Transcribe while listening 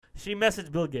she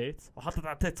messaged Bill Gates وحطت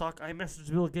على تيك توك I messaged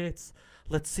Bill Gates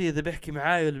let's see إذا بيحكي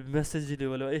معاي ولا بمسج لي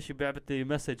ولا إيش بعبت لي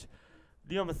مسج.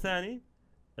 اليوم الثاني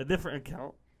a different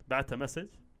account بعتها مسج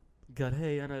قال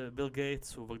هي أنا بيل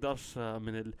جيتس وبقدرش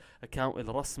من الأكاونت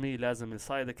الرسمي لازم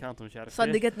السايد أكاونت ومش عارف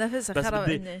صدقت نفسها خرب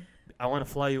إني I want to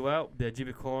fly you out بدي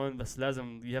أجيبك هون بس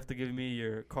لازم you have to give me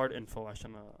your card info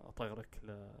عشان أطيرك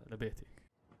لبيتي.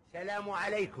 السلام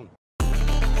عليكم.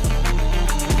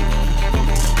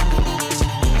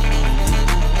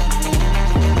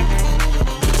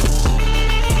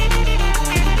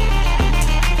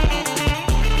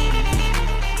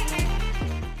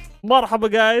 مرحبا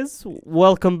guys,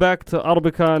 welcome back to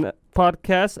Arbican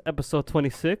Podcast episode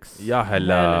 26. يا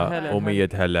هلا ومية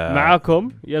هلا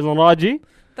معاكم يزن راجي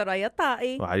ترى يا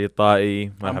طائي وعلي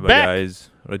الطائي. مرحبا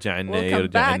جايز رجعنا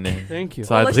Thank you.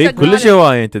 صار تغيب كل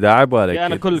شوي انت داعب بالك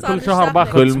يعني كل شهر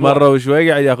باخذ كل مرة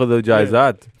وشوي قاعد ياخذوا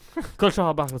جائزات كل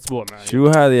شهر باخذ اسبوع معي. شو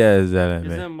هذا يا زلمة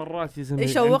زين مرات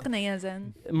يشوقنا يا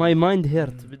زين my mind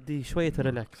hurt بدي شوية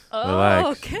ريلاكس.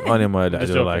 اوكي انا ما ادري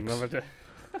ريلاكس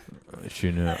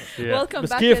شنو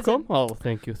بس كيفكم؟ والله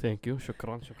ثانك يو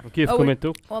شكرا كيفكم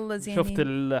انتم؟ والله زين. شفت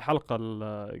الحلقة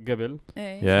قبل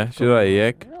يا شو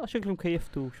رأيك؟ شكلكم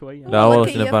كيفتوا شوية. لا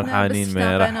والله كنا فرحانين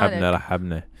ما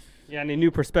رحبنا يعني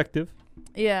نيو برسبكتيف.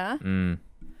 يا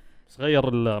بس غير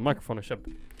الميكروفون يا شب.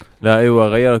 لا ايوه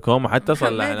غير الكوم حتى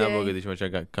صلحنا مو قديش ما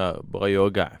بغي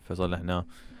وقع فصلحناه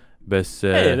بس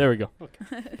there we go.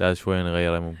 لا شوي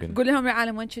نغيره ممكن. قول لهم يا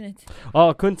عالم وين كنت؟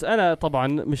 كنت انا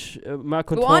طبعا ما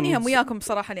كنت واني هم وياكم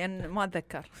بصراحه لان ما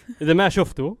اتذكر. اذا ما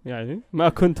شفتوا يعني ما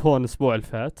كنت هون الاسبوع اللي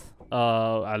فات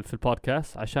في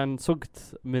البودكاست عشان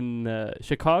سقت من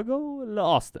شيكاغو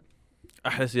لاوستن.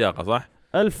 احلى سياقه صح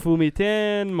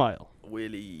 1200 مايل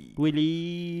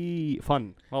ويلي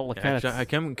فن والله. كانت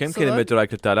كم كيلومتر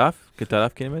 3000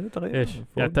 كيلومتر تقريبا ايش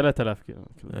يعني 3000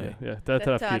 كيلومتر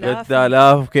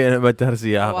 3000 كيلومتر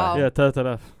سياقه يا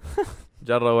 3000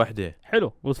 جره واحده.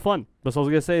 حلو was fun بس I was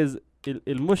gonna say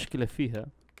المشكله فيها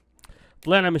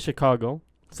طلعنا من شيكاغو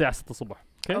الساعه 6 الصبح.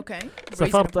 اوكي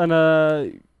سافرت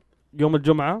انا يوم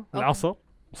الجمعه العصر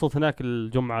وصلت هناك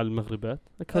الجمعة المغربات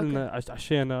أكلنا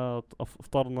عشينا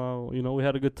افطرنا you know we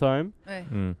had a good time.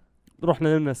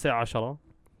 رحنا نمنا الساعة 10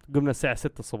 قمنا الساعة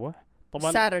 6 الصبح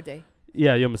طبعا Saturday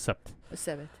يوم السبت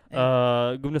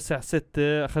قمنا الساعة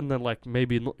 6 أخذنا like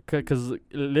maybe كز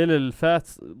الليلة اللي فات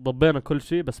ضبينا كل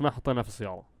شيء بس ما حطينا في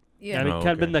السيارة يعني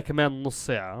كان بدنا كمان نص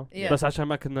ساعة بس عشان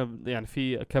ما كنا يعني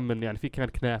في كم من يعني في كان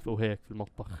كناف وهيك في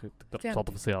المطبخ تقدر تحطه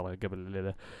في السيارة قبل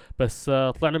الليلة بس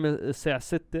طلعنا من الساعة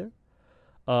 6.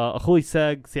 أخوي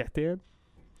ساق ساعتين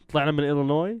طلعنا من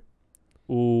إلينوي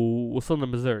ووصلنا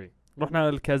ميزوري. رحنا على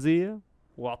الكازية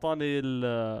وأعطاني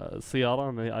السيارة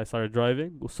أنا I started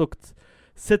driving وسكت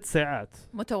 6 ساعات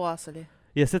متواصلة.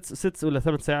 يا 6 ولا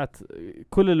 8 ساعات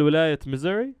كل الولاية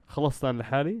ميزوري خلصت أنا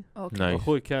لحالي.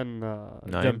 أخوي كان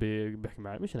جنبي بيحكي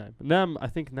معي مش نام I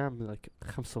think نام like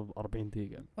 45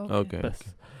 دقيقة. أوكي.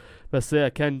 بس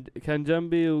كان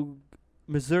جنبي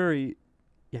وميزوري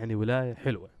يعني ولاية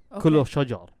حلوة. كله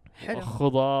شجر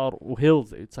خضار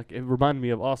وهيلز it's like it remind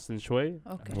me of Austin شوي.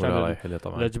 ولا حلو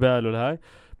طبعا الجبال والهاي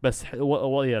بس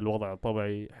الوضع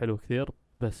الطبيعي حلو كثير.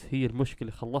 بس هي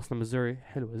المشكلة خلصنا ميزوري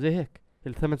حلوة زي هيك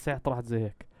 8 ساعات راحت زي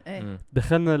هيك.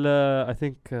 دخلنا I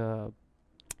think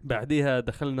بعديها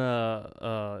دخلنا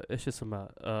ايش اسمها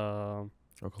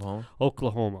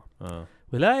اوكلاهوما.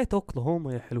 ولاية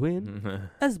اوكلاهوما يا حلوين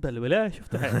ازبل ولاية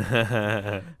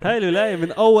شفتها. هاي الولاية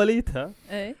من اوليتها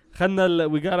خلنا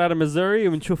we got out of Missouri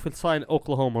ونشوف الساين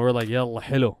اوكلاهوما we're like يلا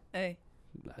حلو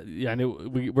يعني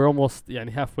we're almost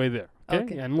يعني halfway there.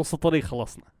 okay. يعني نص الطريق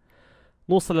خلصنا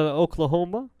نوصل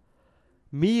لاوكلاهوما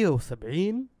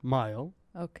 170 مايل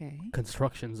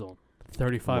construction zone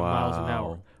 35 miles an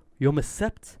hour. يوم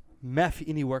السبت ما في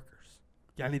any workers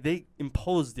يعني they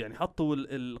imposed يعني حطوا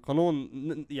القانون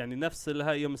يعني نفس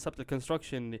هاي يوم السبت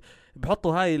الكونستراكشن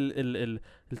بحطوا هاي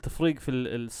التفريق في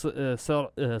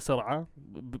السرعة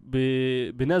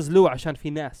بنزلوا عشان في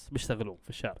ناس بيشتغلوا في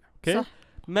الشارع. اوكي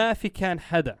ما في كان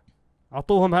حدا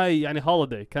عطوهم هاي يعني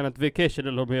holiday كانت vacation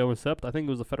اللي هم يوم السبت I think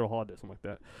it was a federal holiday something like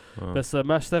that. بس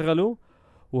ما اشتغلوا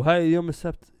وهاي يوم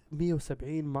السبت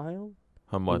 170 مايل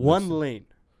one lane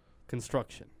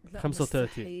construction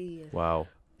 35 واو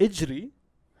اجري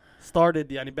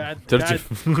started يعني بعد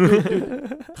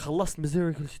خلصت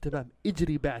ميزوري كل شيء تمام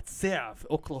اجري بعد ساعة في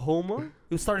اوكلاهوما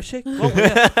you started shake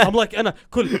I'm like أنا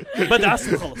كل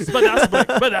بدعس وخلص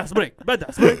بدعس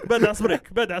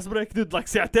بريك dude like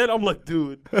ساعتين I'm like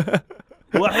dude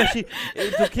واحلى شيء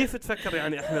انتوا كيف تفكر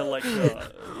يعني احنا لايك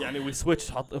يعني وي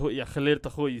سويتش حط يا خليت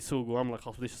اخوي يسوق وعمل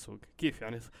خلاص بديش اسوق كيف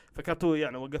يعني فكرتوا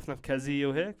يعني وقفنا في كازيه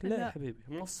وهيك لا يا حبيبي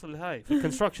نص الهاي في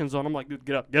الكونستراكشن زون ام لايك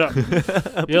جراب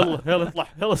يلا اطلع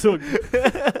يلا سوق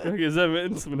زي ما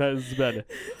انت من هاي الزباله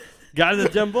قاعد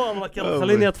جنبه ام لايك يلا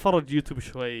خليني اتفرج يوتيوب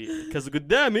شوي كذا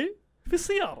قدامي في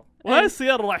السياره وهاي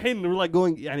السياره رايحين ولا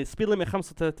جوينج يعني سبيد ليميت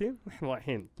 35 احنا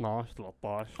رايحين 12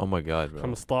 13 او ماي جاد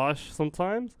 15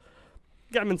 sometimes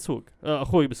قاعد بنسوق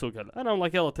اخوي بسوق هلا انا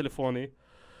والله يلا تليفوني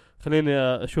خليني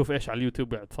اشوف ايش على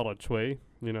اليوتيوب قاعد اتفرج شوي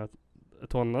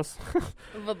اتونس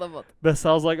بالضبط بس I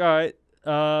was like alright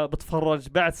بتفرج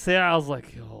بعد ساعة I was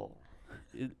like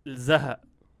الزهق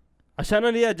عشان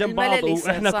انا جنب بعض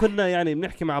واحنا كنا يعني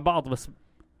بنحكي مع بعض بس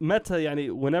متى يعني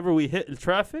whenever we hit the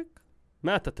traffic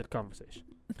ماتت الكونفرسيشن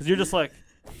because you're just like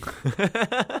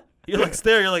you like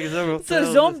stare you're like صار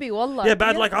زومبي والله yeah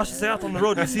بعد like 10 ساعات on the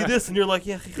road you see this and you're like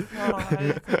يا اخي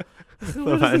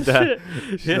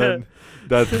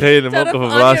ده تخيل الموقف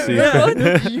براسي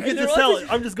you can just tell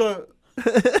I'm just going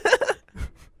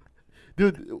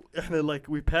dude احنا like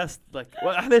we passed like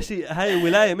احلى شيء هاي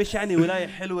ولايه مش يعني ولايه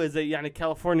حلوه زي يعني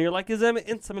كاليفورنيا like يا زلمه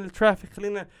انسى من الترافيك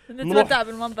خلينا نتمتع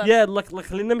بالمنظر يا like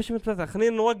خلينا مش نتمتع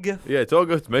خلينا نوقف يا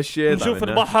توقف تمشي نشوف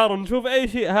البحر ونشوف اي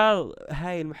شيء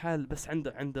هاي المحل بس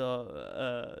عنده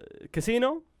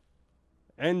كاسينو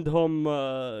عندهم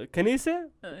كنيسه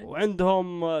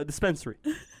وعندهم ديسبنسري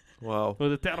واو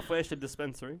وإذا تعرفوا ايش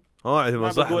الديسبنسري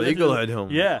عندهم صح يقولوا عندهم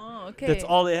that's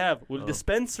all they have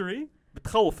والديسبنسري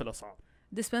بتخوف الاسعار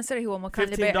ديسبنسري هو مكان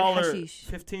لبيع الحشيش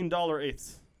 $15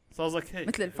 ايث so I was like hey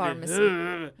مثل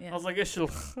الفارماسي I was like ايش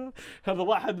هذا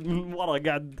واحد من ورا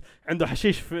قاعد عنده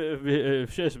حشيش في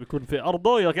شيش بيكون في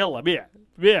ارضه يلا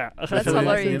بيع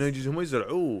هم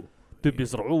يزرعوه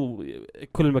بيزرعوه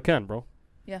كل مكان bro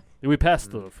we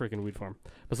passed the freaking weed farm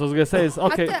but I was gonna say is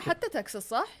okay حتى تكساس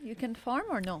صح you can farm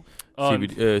or no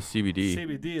CBD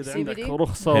إذا عندك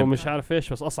رخصة ومش عارف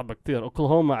إيش بس أصعب كتير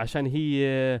أوكلاهوما عشان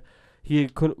هي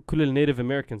كل النيتيف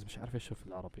أمريكانز مش عارف إيش في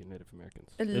العربي النيتيف أمريكانز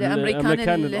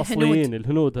الأمريكان الأصليين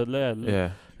الهنود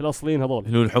الأصليين هذول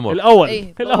الهنود الحمر الأول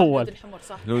الهنود الحمر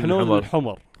صح الهنود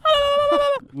الحمر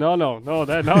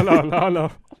no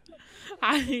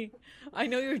I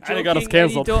know you're joking. I got us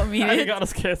canceled. You don't mean it. I got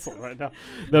us canceled right now.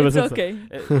 It's okay.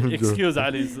 Excuse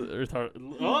Ali's retard.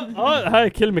 هاي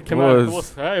كلمة كمان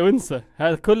هاي وانسى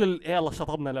هذا كل يلا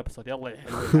شطبنا الابيسود يلا يا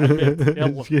حلوين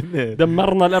يلا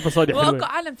دمرنا الابيسود يا حلوين. واقع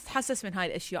عالم تتحسس من هاي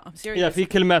الاشياء. I'm serious. يا في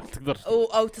كلمات تقدر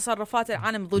أو تصرفات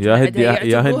العالم ضد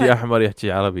يا هندي احمر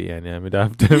يحكي عربي يعني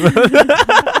مدافع.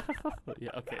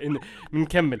 اوكي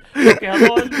بنكمل اوكي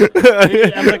هذول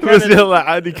بس يلا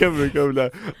عادي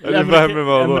كمل انا فاهم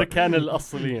الموضوع الامريكان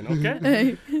الاصليين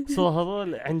اوكي سو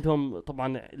هذول عندهم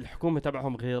طبعا الحكومه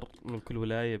تبعهم غير من كل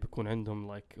ولايه بيكون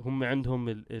عندهم لايك هم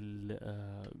عندهم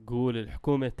قول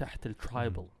الحكومه تحت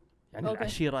الترايبل يعني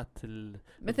العشيرات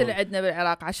مثل عندنا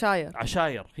بالعراق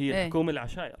عشاير هي الحكومه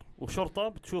العشاير وشرطه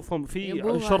بتشوفهم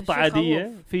في شرطه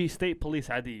عاديه في ستيت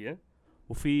بوليس عاديه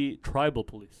وفي ترايبل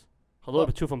بوليس هذول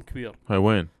بتشوفهم كبير هاي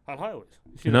وين على الهايويز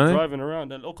driving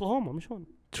around اوكلاهوما مش هون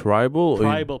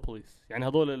tribal police يعني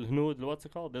هذول الهنود الواتس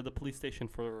كول they're the police station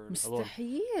for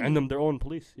مستحيل عندهم their own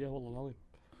police يا والله العظيم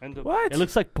عندهم it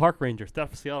looks like park rangers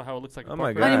تعرف السيارة how it looks like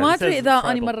أنا ما أدري إذا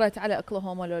أنا مريت على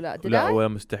أوكلاهوما ولا لا ولا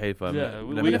مستحيل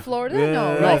من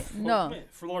فلوريدا no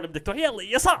فلوريدا بدك تروح يلا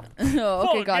يسار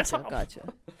okay gotcha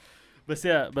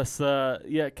بس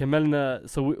يا كملنا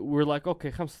so we're like okay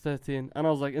 35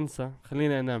 أنا was like انسى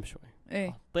خلينا أنام شوي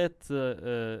حطيت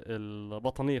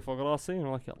البطانية فوق راسي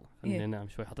وانا يلا خليني انام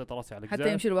شوي حطيت راسي على الجزاء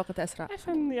حتى يمشي الوقت اسرع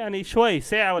عشان يعني شوي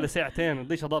ساعة ولا ساعتين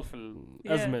بديش اضل في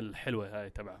الازمة الحلوة هاي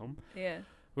تبعهم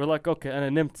we're like اوكي انا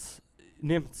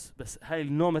نمت بس هاي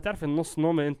النومة تعرف النص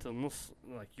نومة انت النص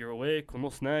like you're awake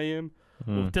ونص نايم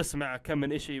وبتسمع كم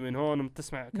من اشي من هون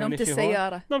وبتسمع كم من اشي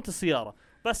هون نمت السيارة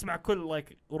بسمع كل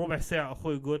like ربع ساعة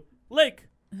اخوي يقول ليك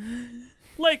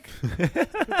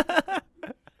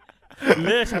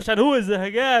ليش عشان هو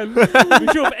زهقان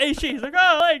يشوف اي شيء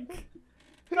زهقان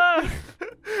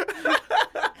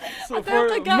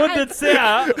مدة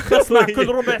ساعة بسمع كل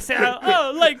ربع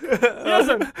ساعة لايك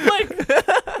يزن لايك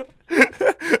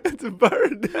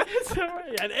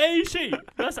يعني اي شيء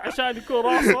بس عشان يكون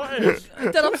راسه ايش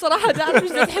ترى بصراحة تعرف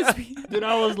ايش تحس فيه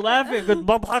I was laughing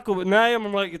كنت بضحك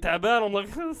ونايم تعبان oh my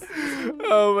god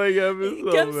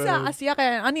كم ساعة سياقة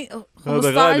يعني أنا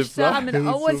 15 ساعة من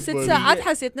أول 6 ساعات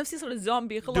حسيت نفسي صرت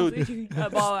زومبي خلاص يجي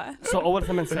باوع أول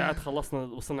 8 ساعات خلصنا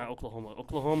وصلنا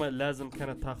أوكلاهوما لازم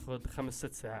كانت تاخذ 5-6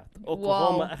 ساعات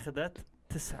أوكلاهوما أخذت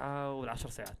 9 و10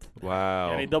 ساعات واو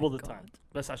يعني double the time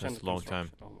بس عشان long time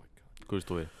كل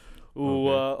طويل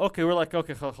اوكي we're like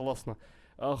اوكي خلصنا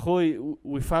اخوي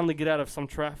we finally get out of some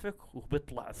traffic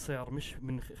وبيطلع السيارة مش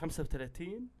من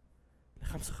 35 ل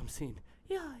 55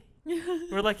 ياي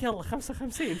we're like يلا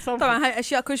 55 طبعا هاي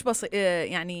اشياء كلش بسيطه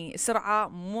يعني السرعه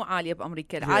مو عاليه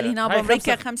بامريكا العالي هنا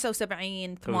بامريكا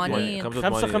 75 80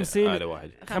 55 على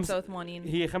واحد 85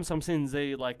 هي 55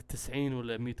 زي لايك 90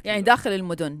 ولا 100 كيلو يعني داخل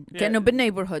المدن كانه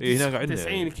بالنيبرهود هناك عندنا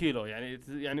 90 كيلو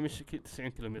يعني مش 90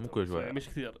 كيلومتر مو كل شوي مش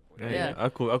كثير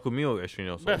اكو 120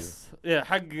 يوصل بس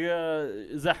حق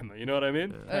زحمه you know what I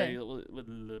mean هاي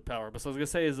الباور بس I was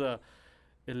gonna say is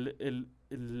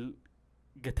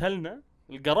قتلنا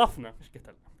القرفنا مش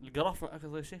قتلنا القرفنا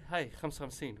اكثر شيء هاي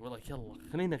 55 والله يلا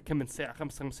خلينا نكمل ساعه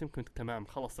 55 كنت تمام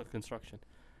خلص الكونستراكشن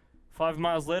 5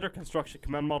 miles later construction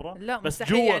كمان مره لا بس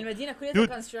مستحيل يعني المدينه كلها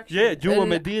كونستراكشن جوا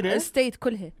مدينه الستيت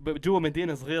كلها جوا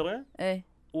مدينه صغيره ايه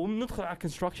وبندخل على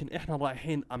كونستراكشن احنا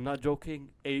رايحين I'm not joking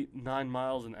 9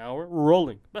 miles an hour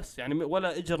rolling بس يعني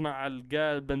ولا اجرنا على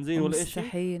البنزين ولا شيء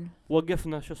مستحيل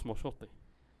وقفنا شو اسمه شرطي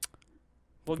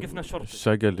وقفنا شرطي ايش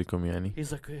قال لكم يعني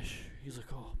هيزك ايش هيزك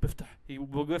بفتح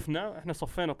وقفنا احنا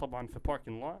صفينا طبعا في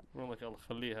باركينج لوت والله يلا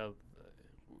خليها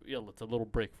يلا it's a little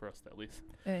break for us at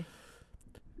least ايه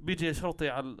بيجي شرطي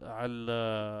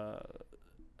على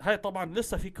هاي طبعا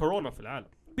لسه في كورونا في العالم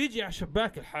بيجي على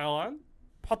شباك الحيوان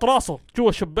بحط راسه جوا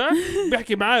الشباك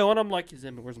بيحكي معاي وانا I'm like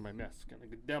where's my mask انا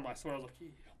قدام على سوار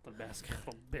حط الماسك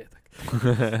يخرب بيتك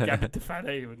قاعد يتف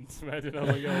علي وسمعت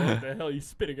انا what the hell you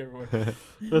spitting everywhere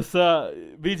بس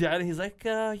بيجي عليه he's like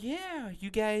yeah you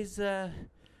guys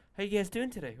how you guys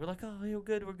doing today we're like oh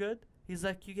we're good he's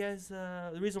like you guys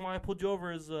the reason why I pulled you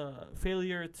over is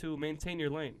failure to maintain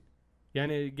your lane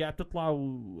يعني قاعد تطلع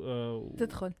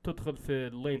تدخل في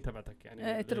اللين تبعتك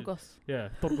يعني ترقص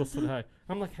ترقص الهاي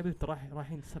I'm like حبيبتي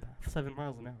رايحين 7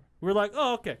 miles an hour we're like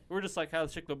oh okay we're just like هذا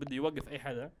شكله بده يوقف اي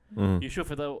حدا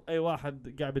يشوف اذا اي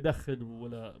واحد قاعد بدخل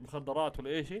ولا مخدرات ولا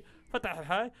اي شيء فتح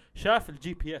الهاي شاف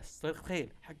الجي بي اس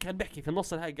تخيل كان بيحكي في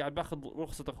النص الهاي قاعد باخذ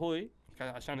رخصة اخوي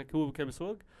عشان هو كان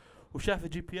بيسوق وشاف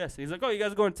الجي بي اس he's like oh you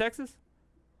guys going to Texas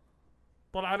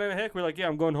طلع علينا هيك we're like yeah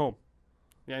I'm going home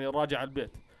يعني راجع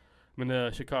البيت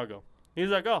من شيكاغو he's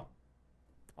like oh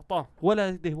عطاه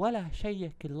ولا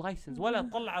شيك اللايسنس ولا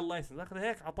طلع اللايسنس اخذ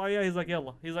هيك عطاه اياه he's like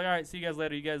يلا he's like alright see you guys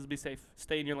later you guys be safe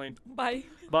stay in your lane bye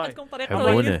عندكم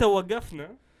طريقه انت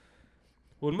وقفنا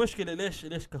والمشكله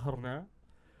ليش قهرنا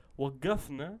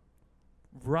وقفنا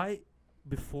right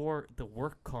before the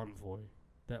work convoy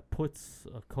that puts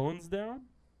cones down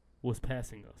was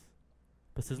passing us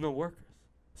but there's no workers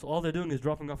so all they're doing is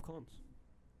dropping off cones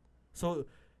so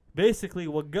basically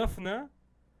وقفنا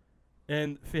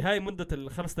and في هاي مدة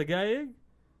الخمس دقايق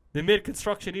they made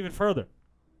construction even further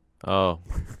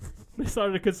they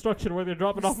started a construction where they're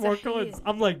dropping off more cones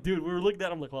I'm like dude we were looking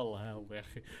at I'm like والله يا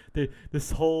اخي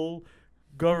this whole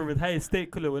government هاي state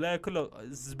كله ولاية كله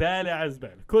زبالة على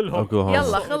زبالة كلهم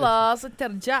يلا خلاص انت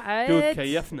رجعت dude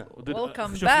كيفنا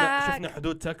شفنا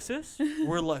حدود تكساس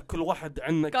we're like كل واحد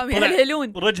عندنا كانوا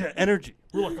يهلهلون رجع energy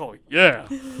we're like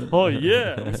oh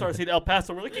yeah we started seeing El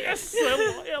Paso we're like yes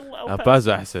يلا El Paso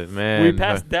أحسن man we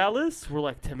passed Dallas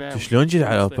we're like تمام شلون جيت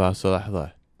على El Paso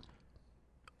لحظة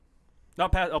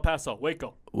not El Paso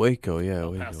Waco yeah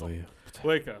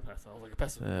Waco El Paso I was like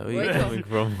Paso Waco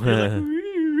from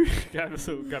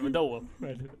قاعد بدور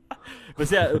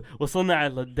بس وصلنا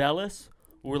على دالاس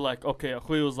we're like okay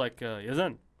اخوي was like يا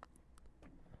زن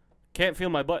can't feel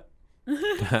my butt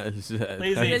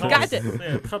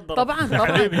طبعا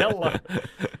حبيبي يلا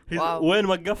وين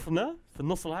وقفنا في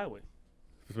النص الهايوي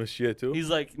مشيته he's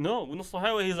like no نص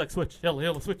الهايوي he's like switch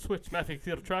يلا switch ما في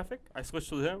كثير traffic I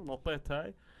switched with him نطيت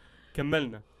هاي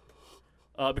كملنا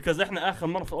because احنا اخر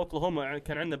مرة في اوكلاهوما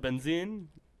كان عندنا بنزين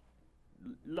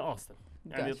لأوستن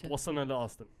يعني وصلنا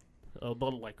لأوستن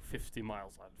ضل like 50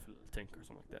 miles في التانك or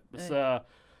something like that بس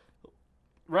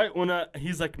right وانا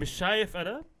he's like مش شايف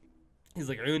انا he's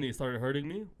like عيوني started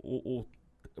hurting me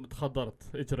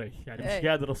وتخدرت اجري يعني مش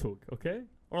قادر اسوق okay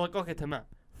we're like okay تمام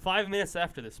 5 minutes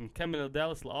after this مكمل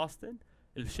لدالاس لأوستن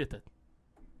الشتاء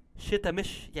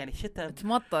مش يعني شتاء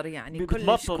تمطر يعني كل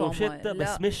مطر وشتاء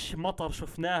بس مش مطر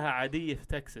شفناها عادية في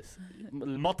تكساس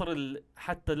المطر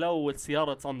حتى لو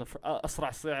السيارة تصنف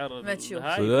أسرع سعر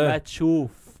ما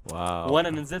تشوف واو. وأنا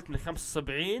نزلت من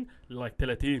 75 ل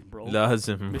 30 برو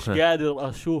لازم مش قادر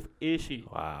أشوف إيشي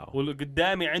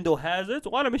والقدامي عنده هازت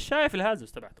وأنا مش شايف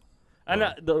الهازت تبعته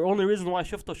أنا the only reason why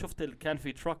شفت كان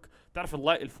في تراك تعرف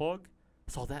اللايت الفوق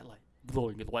saw that light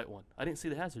glowing the white one I didn't see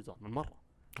the hazards on من مرة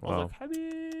قصدك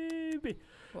حبيبي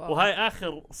وهاي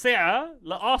آخر ساعة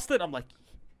لأوستن I'm like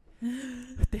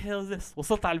what the hell is this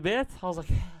وصلت على البيت I was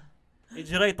like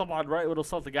جري طبعا right when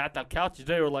وصلت قعدت على الكاوتش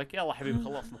جري like يلا حبيبي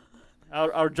خلصنا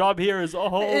our job here is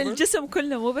all over. الجسم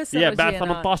كله مو بس بعد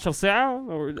 18 ساعة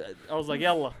I was like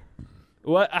يلا.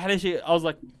 وأحلى شيء I was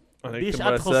like بديش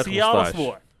أدخل سيارة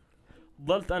أسبوع.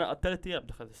 ضلت أنا 3 أيام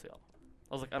دخلت السيارة.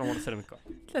 I was like I don't want to sit in the car.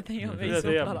 3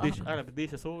 أيام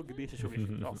بديش أسوق بديش أشوف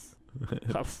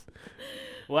خلاص.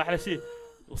 وأحلى شيء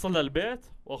وصلنا البيت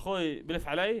وأخوي بلف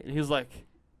علي he's like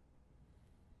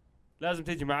لازم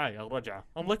تيجي معاي الرجعة.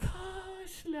 I'm like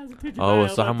لازم تيجي معاي.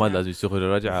 صح ما لازم يسوق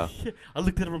الرجعة. I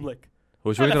looked at him like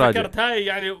هو شو راجع؟ فكرت هاي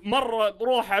يعني مرة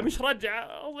روحة مش رجعة.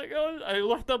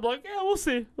 رحت أبلغ we'll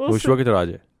see. هو شو وقت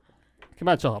راجع؟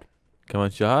 كمان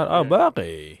شهر.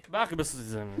 باقي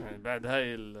بس بعد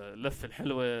هاي اللفة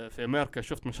الحلوة في أمريكا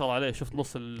شفت ما شاء الله عليه شفت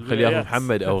نص خلي ياخذ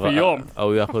محمد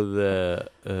أو ياخذ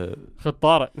خذ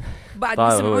طارق.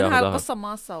 بعد يسمعون هاي القصة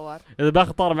ما صور. إذا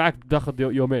باخذ طارق معك بتاخذ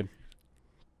يومين.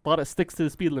 طارق sticks to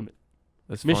the speed limit.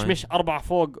 مش 4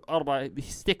 فوق 4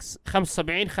 sticks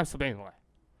 75 راح.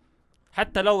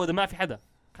 حتى لو إذا ما في حدا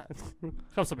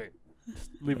 75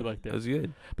 leave it like that.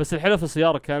 بس الحلو في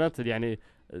السيارة كانت يعني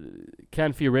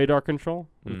كان في radar control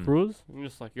الكروز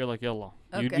just like you're like يلا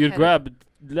you grab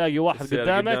تلاقي واحد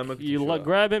قدامك you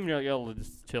grab him يلا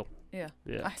just chill.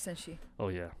 أحسن شيء. oh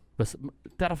yeah بس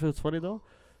تعرف what's funny though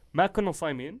ما كنا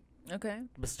صايمين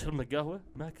بس شربنا قهوة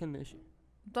ما كنا شيء.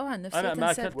 طبعا نفس أنا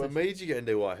ما أكلت وما يجي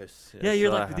عندي واحس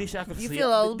you're like بديش أكل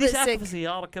في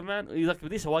السيارة كمان you're like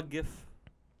بديش أوقف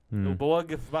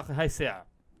وبوقف باخذ هاي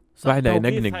ساعة صح لا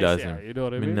نقنق لازم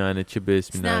منا أنا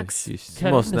تشيبس منا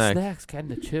سمول سناكس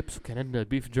كأننا تشيبس وكأننا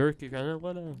بيف جيركي كأننا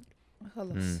ولا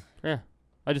خلص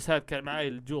I just had كان معي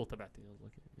الجول تبعتي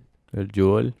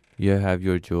الجول you have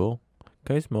your jewel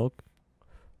can you smoke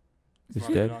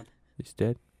it's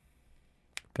dead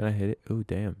can I hit it oh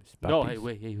damn no hey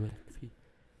wait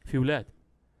في أولاد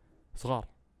صغار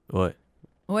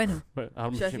وينهم؟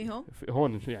 شايفيهم؟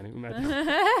 هون يعني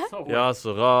يا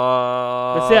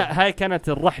صغار. بس هاي كانت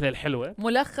الرحلة الحلوة.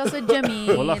 ملخص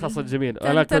الجميل.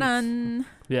 أنا كنت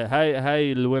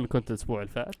هاي وين كنت الأسبوع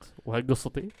الفات وهاي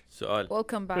قصتي. سؤال.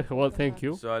 Welcome back. well thank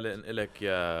you. سؤال لك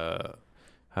يا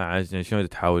عايزني شلون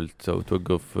تحاول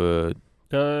توقف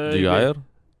سجاير؟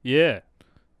 Yeah.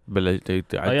 بلا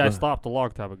I stopped a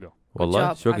long time ago.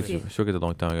 والله شو كده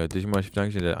long time ago ليش ما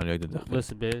شفناك عن يقدر دخل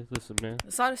listen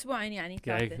صار اسبوعين يعني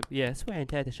 3 اسبوعين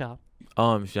 3 شهر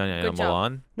مش يعني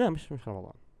رمضان لا مش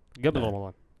رمضان قبل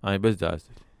رمضان انا بس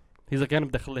داست هيزا كان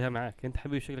بدخلها معك انت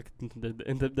حبيبي شكلك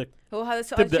انت بدك هو هذا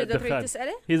السؤال اللي تريد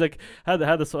تساله هيزا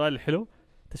هذا السؤال الحلو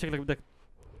انت شكلك بدك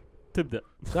تبدا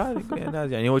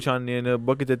يعني هو كان يعني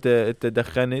بوقت انت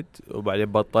دخنت وبعدين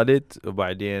بطلت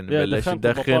وبعدين بلشت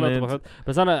تدخن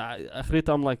بس انا اخريت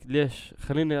ام لايك ليش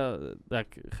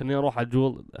خليني اروح على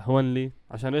الجول هون لي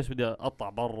عشان ايش بدي اطلع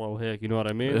برا وهيك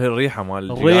ينور امين الريحه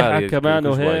مال الريحه كمان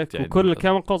وهيك يعني وكل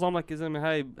كم قوس ام لايك زي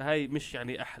هاي مش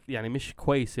يعني يعني مش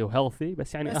كويسه وهيلثي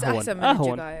بس يعني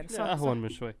اهون من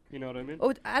شوي ينور امين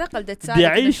على الاقل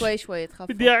تساعد شوي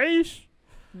تخفف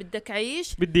بدك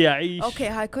عيش بدي أعيش أوكي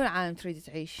هاي كل عالم تريد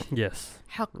تعيش yes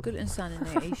حق كل إنسان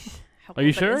إنه يعيش حق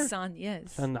كل إنسان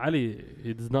yes and علي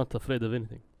he is not afraid of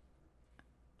anything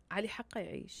علي حقه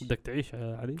يعيش بدك تعيش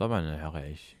علي طبعا حقه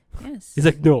يعيش yes he's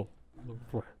like no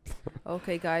روح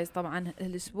أوكي جايز طبعا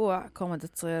الأسبوع كوما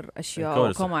تصير أشياء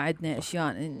وكوما عندنا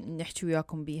أشياء نحكي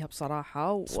وياكم بيها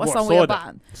بصراحة وصلنا ويا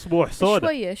بعض أسبوع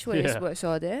سودة شوية أسبوع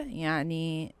سودة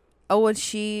يعني أول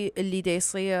شيء اللي دا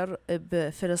يصير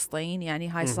بفلسطين يعني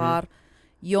هاي صار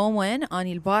يومين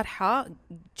أني البارحة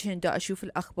كنت أشوف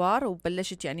الأخبار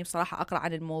وبلشت يعني بصراحة أقرأ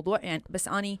عن الموضوع يعني بس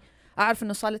أني أعرف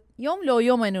إنه صارت يوم لو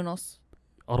يومين ونص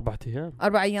 4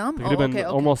 أيام تقريبا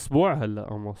أو أسبوع هلا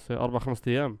أو 4-5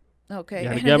 أيام أوكي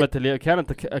يعني قامت اللي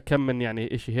كانت كم من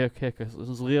يعني إشي هيك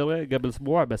صغيرة قبل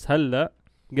أسبوع بس هلا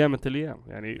قامت الأيام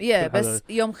يعني بس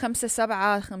يوم 5/7 5/8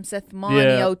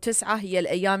 و9 هي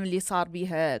الأيام اللي صار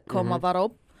بيها كوما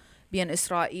ضرب بين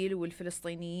إسرائيل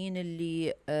والفلسطينيين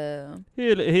اللي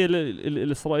هي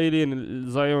الإسرائيليين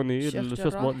الزايوني شو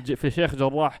اسمه في شيخ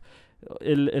جراح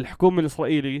الحكومة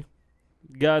الإسرائيلي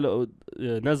قالوا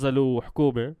نزلوا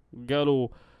حكومة قالوا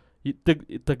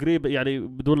تقريبا يعني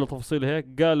بدون تفاصيل هيك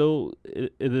قالوا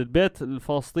إذا البيت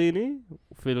الفلسطيني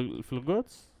في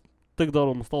القدس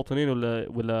تقدروا المستوطنين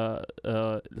ولا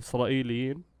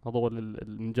الإسرائيليين هذول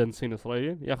المجنسين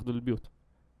الإسرائيليين يأخذوا البيوت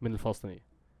من الفلسطينيين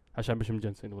عشان مش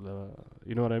مجنسين ولا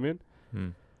ينور أمين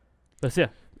بس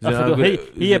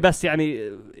هي بس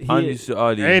يعني عندي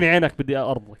سؤالي عينك بدي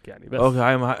أرضك يعني بس أوكي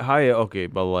هاي أوكي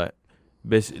بالله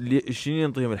بس شنو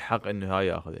ينطيهم الحق إنه هاي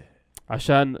يأخذه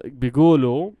عشان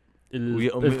بيقولوا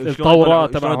التوراة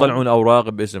تبعهم يطلعون أوراق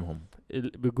باسمهم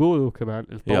بيقولوا كمان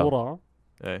التوراة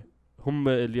هم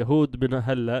اليهود من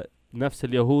هلا نفس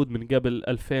اليهود من قبل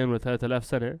 2000 و3000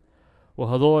 سنة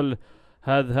وهذول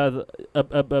هذا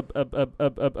أب أب أب أب أب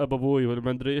أب أب أب أبوي ولا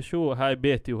ما أدري إيش هو، هاي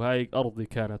بيتي وهاي أرضي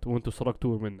كانت وأنتوا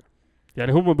سرقتوه منه.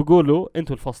 يعني هم بيقولوا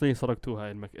أنتوا الفلسطينيين سرقتوه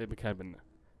هاي المكان منه،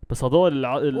 بس هذول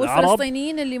العرب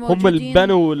والفلسطينيين اللي موجودين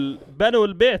هم اللي بنوا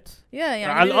البيت يعني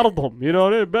على أرضهم،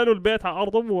 بنوا البيت على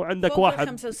أرضهم. وعندك واحد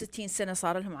 65 سنة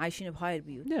صار لهم عايشين بهاي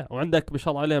البيوت. وعندك ما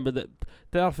شاء الله عليهم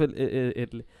تعرف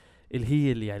اللي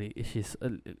هي اللي يعني إيش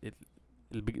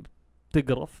اللي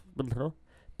بتقرف منها.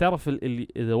 تعرف اللي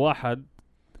إذا واحد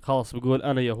خلاص بيقول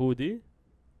أنا يهودي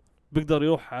بيقدر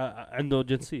يروح عنده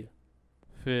جنسية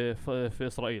في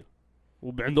إسرائيل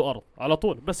وعنده أرض على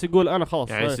طول، بس يقول أنا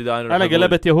خلاص يعني أنا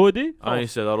قلبت يهودي، أنا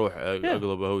يستاهل أروح أقلب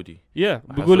يهودي.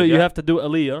 بيقولوا you have to do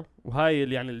aliyah،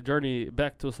 وهاي يعني الجيرني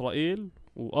باك تو إسرائيل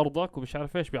وأرضك ومش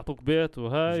عارف إيش، بيعطوك بيت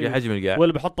وهاي حجم القاع،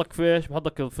 ولا بحطك في إيش،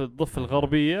 بحطك في الضفة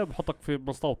الغربية، بحطك في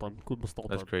مستوطن، يكون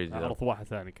مستوطن أرض واحد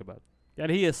ثاني كمان.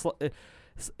 يعني هي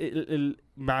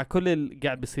مع كل اللي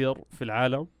قاعد بيصير في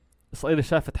العالم، إسرائيل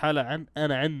شافت حالة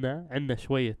أنا عنا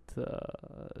شوية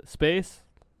سبيس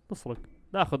نسرق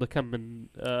ناخذ كم من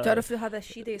تعرف هذا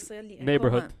الشيء ده يصير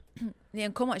neighborhood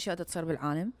لأن كم أشياء تصير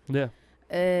بالعالم.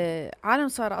 عالم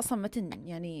صار أصلا متن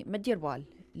يعني ما تدير بال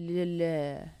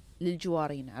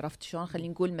للجوارين. عرفت شلون؟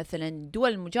 خلينا نقول مثلا دول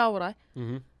المجاورة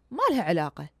ما لها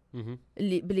علاقة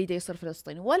اللي باللي دا يصير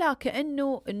فلسطين، ولا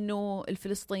كأنه إنه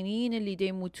الفلسطينيين اللي دا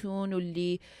يموتون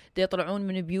واللي دا يطلعون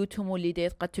من بيوتهم واللي دا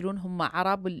يتقتلون هم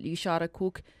عرب اللي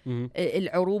يشاركوك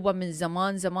العروبة من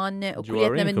زماننا،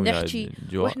 وكليتنا من نحكي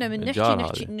واحنا من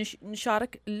نحكي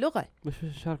نشارك اللغة، مش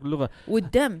نشارك اللغة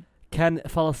والدم. كان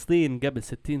فلسطين قبل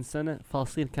 60 سنة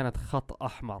فلسطين كانت خط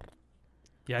أحمر.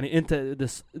 يعني أنت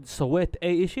سويت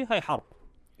أي إشي هاي حرب،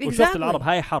 وشفت العرب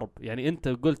هاي حرب. يعني أنت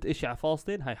قلت إشي على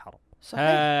فلسطين هاي حرب. صحيح.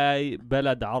 هاي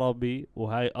بلد عربي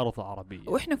وهاي أرض عربية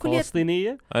وإحنا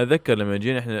فلسطينية. أذكر لما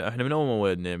جينا إحنا من أول ما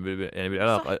ولدنا يعني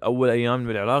بالعراق صح. أول أيام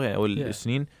بالعراق يعني أول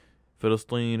السنين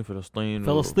فلسطين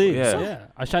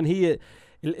عشان هي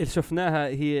اللي شفناها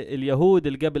هي اليهود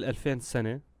اللي قبل 2000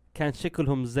 سنة كان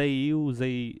شكلهم زي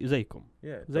وزيكم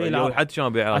زي العرب، حتى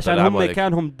شلون بالعراق عشان هم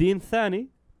كانهم دين ثاني،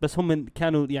 بس هم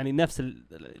كانوا يعني نفس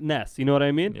الناس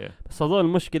بس هذول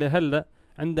المشكلة هلا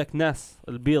عندك ناس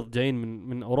البيض جايين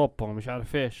من أوروبا ومش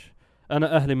عارف إيش.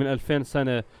 أنا أهلي من 2000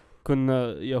 سنة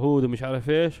كنا يهود ومش عارف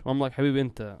إيش، وأم لك حبيبي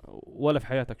أنت ولا في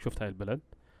حياتك شفت هاي البلد،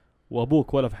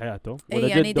 وأبوك ولا في حياته ولا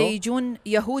يعني دا يجون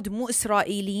يهود مو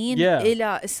إسرائيليين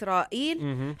إلى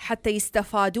إسرائيل حتى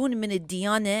يستفادون من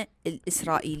الديانة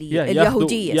الإسرائيلية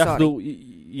اليهودية ياخذوا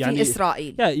يعني في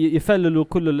إسرائيل يفللوا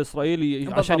كل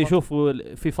الإسرائيلي عشان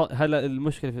يشوفوا في هلا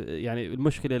المشكلة. يعني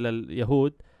المشكلة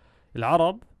لليهود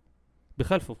العرب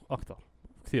بخلفوا أكتر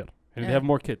كثير، يعني they have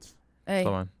more kids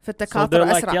طبعا،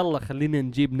 فالتكاثر أسرع. يلا خلينا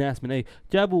نجيب ناس من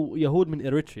جابوا يهود من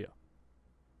إريتريا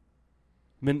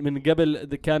من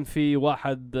قبل. كان في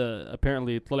واحد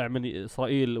apparently طلع من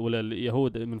إسرائيل ولا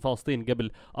اليهود من فلسطين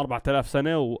قبل 4000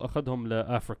 سنة وأخذهم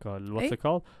لأفريقيا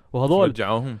الواتسكال، وهذول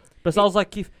رجعوهم. بس أوزاك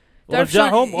كيف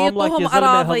رجعهم يعطوهم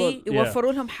أراضي،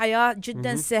 يوفروا لهم حياة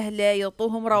جدا سهلة،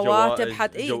 يعطوهم رواتب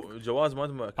حتى جواز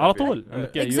ما على طول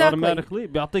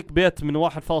بيعطيك بيت من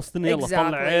واحد فلسطيني يلا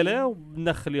طلع عيلة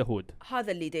وبندخل يهود.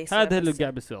 هذا اللي يصير، هذا اللي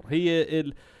قاعد بيصير.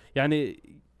 هي يعني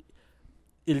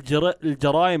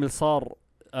الجرائم اللي صار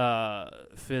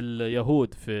في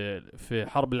اليهود في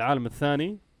حرب العالم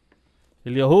الثاني،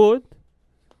 اليهود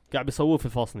قاعد بيسووه في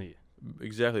الفلسطينية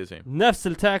exactly the same. نفس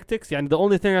التاكتكس. يعني the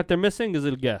only thing that they're missing is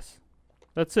الغاز.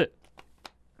 that's it.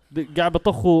 قاعد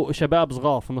بطخوا شباب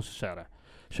صغار في نص الشارع.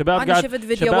 شباب أنا شفت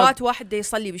فيديوهات واحد دا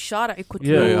يصلي بالشارع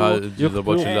يقتلوه.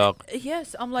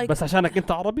 بس عشانك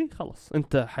انت عربي خلص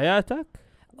انت حياتك.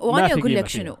 وانا اقول لك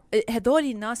شنو هذول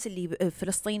الناس اللي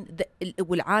فلسطين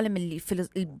والعالم اللي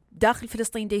داخل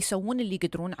فلسطين دا يسوون اللي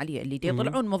يقدرون عليه، اللي دا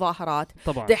يطلعون مظاهرات،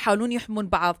 دا يحاولون يحمون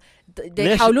بعض، دا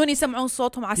يحاولون يسمعون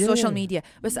صوتهم على السوشيال ميديا.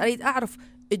 بس اريد اعرف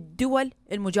الدول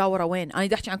المجاوره وين. انا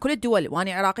دا احكي عن كل الدول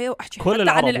وانا عراقيه، واحكي حتى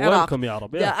عن العراق.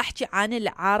 دا احكي عن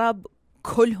العرب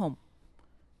كلهم.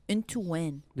 انتوا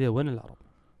وين العرب؟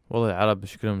 والله العرب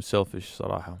بشكلهم selfish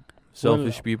صراحه،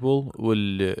 selfish people.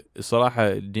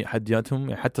 والصراحة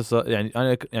حدياتهم حتى يعني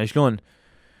أنا يعني شلون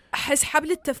أحس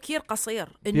حبل التفكير قصير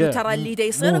إنه ترى اللي دا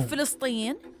يصير في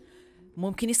فلسطين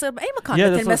ممكن يصير بأي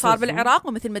مكان، مثل ما صار بالعراق،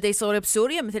 ومثل ما دا يصير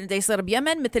بسوريا، مثل ما دا يصير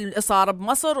بيمن، مثل ما صار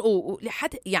بمصر،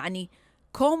 ولحد يعني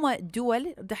كوما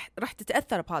دول راح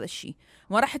تتأثر بهذا الشيء.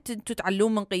 ما راح انتوا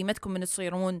تعلون من قيمتكم من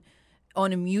تصيرون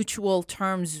on mutual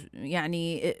terms،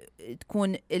 يعني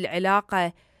تكون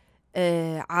العلاقة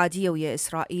عادية ويا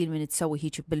إسرائيل من تسوي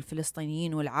هيك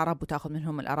بالفلسطينيين والعرب وتأخذ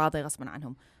منهم الأراضي غصبا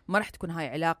عنهم. ما راح تكون هاي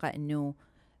علاقة إنه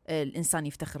الإنسان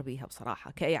يفتخر بيها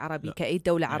بصراحة كأي عربي. لا. كأي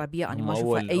دولة عربية أنا ما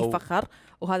أشوفها أي فخر،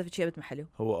 وهذا في شيء محلو.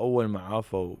 هو أول ما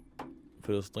عافوا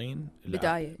فلسطين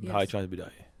بداية هاي كانت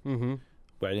بداية.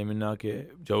 بعدين من هناك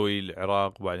جوي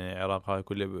العراق، وبعدين العراق هاي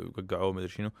كله وقعوه ما أدري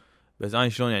شنو. بس أنا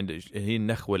شلون يعني هي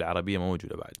النخوة العربية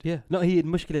موجودة بعد. لا هي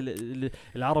المشكلة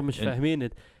العرب مش فاهمين.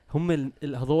 هم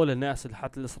هذول الناس اللي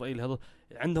حتى الإسرائيل هذول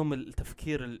عندهم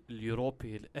التفكير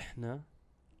اليوروبي اللي إحنا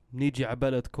نيجي على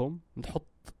بلدكم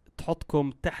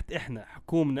تحطكم تحت إحنا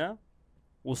حكومنا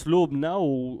وأسلوبنا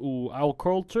و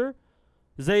culture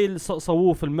زي اللي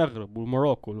سووه في المغرب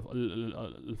والموروكو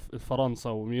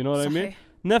الفرنسا صحيح.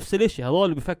 نفس الاشي.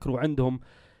 هذول بيفكروا عندهم،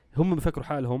 هم بيفكروا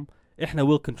حالهم إحنا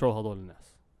will control هذول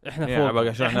الناس، احنا فوق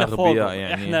احنا غبياء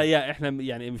يعني احنا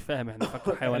يعني مش فاهم احنا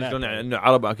نفكر حيوانات يعني انه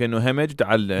عرب كانه همج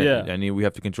تعال يعني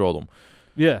we have to control them.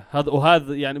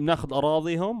 هذا يعني بناخذ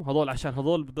اراضيهم هذول عشان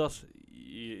هذول بداش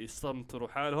يستمتروا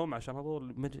حالهم عشان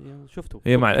هذول يعني شفتوا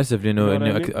هي مع الاسف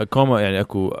لانه كوما يعني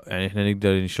اكو يعني احنا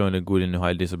نقدر شلون نقول انه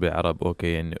هاي اللي يصير بالعرب اوكي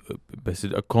يعني بس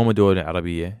كوما دول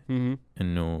عربيه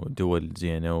انه دول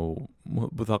زينه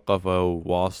ومثقفه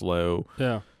وواصله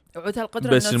وعندها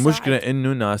القدره بس المشكله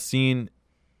انه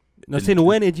ناسين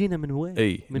وين اجينا من وين.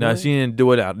 اي ناسين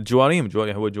الدول جوارين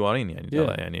هو جوارين يعني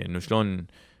يعني انه شلون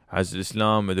عز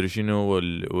الاسلام مدري شنو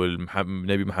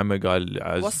والنبي محمد قال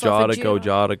عز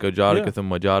جارك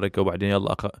ثم جارك وبعدين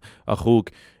يلا اخوك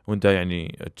وانت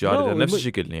يعني جارك نفس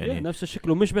الشكل يعني نفس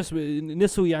الشكل. ومش بس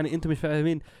نسوا يعني انتم مش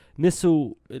فاهمين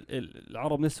نسوا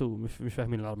العرب نسوا مش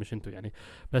فاهمين العرب مش انتم يعني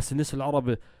بس نسوا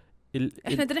العرب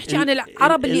احنا بدنا نحكي عن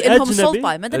العرب اللي لهم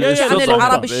سلطه ما بدنا نحكي عن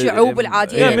العرب الشعوب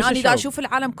العاديه يعني انا اذا اشوف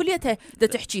العالم كليتها بدها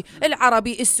تحكي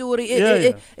العربي السوري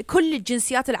كل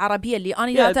الجنسيات العربيه اللي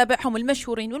انا اتابعهم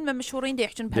المشهورين والمشهورين دا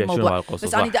يحكون بهالموضوع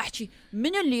بس انا دا احكي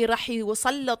من اللي راح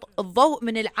يسلط الضوء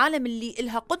من العالم اللي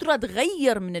لها قدره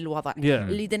تغير من الوضع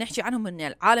اللي دا نحكي عنهم من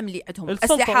العالم اللي عندهم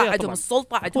اسلحه عندهم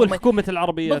السلطه عندهم حكومه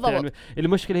العربيات يعني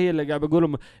المشكله هي اللي قاعد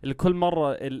بقولهم كل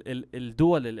مره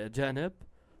الدول الاجانب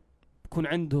يكون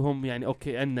عندهم يعني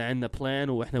اوكي عندنا بلان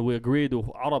واحنا وي اجريد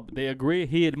وعرب they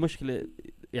agree. هي المشكله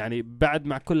يعني بعد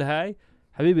مع كل هاي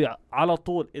حبيبي على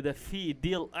طول اذا في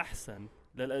ديل احسن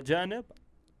للاجانب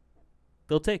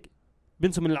they'll take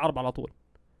بنسوا من العرب على طول.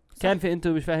 كان في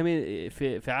انتم مش فاهمين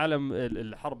في عالم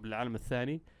الحرب العالم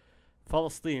الثاني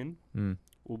فلسطين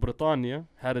وبريطانيا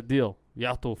هذا الديل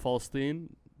يعطوا فلسطين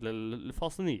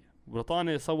للفلسطينيه.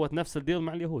 بريطانيا سوت نفس الديل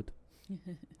مع اليهود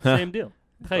same deal.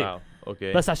 تخيل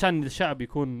اوكي بس عشان الشعب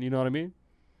يكون you know what I mean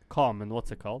calm and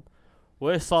what's it called.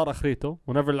 وايش صار اخريته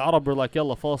whenever العرب were like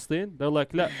يلا فلسطين they're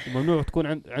like لا ممنوع تكون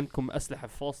عندكم اسلحه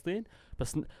في فلسطين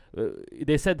بس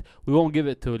they said we won't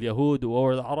give it to اليهود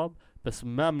or العرب بس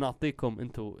ما بنعطيكم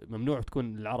انتم ممنوع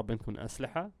تكون العرب عندكم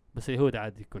اسلحه بس اليهود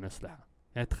عادي يكون اسلحه.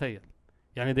 يعني تخيل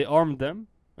يعني they armed them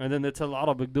and then they tell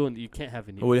العرب يقولون you can't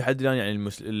have any. هو لحد الان يعني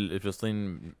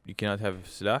الفلسطين you cannot have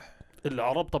سلاح.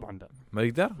 العرب طبعا لا ما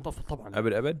يقدر طبعا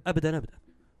ابدا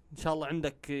ان شاء الله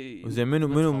عندك زين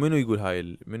منو يقول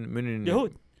هاي من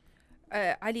يهود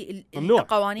علي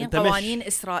قوانين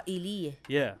اسرائيليه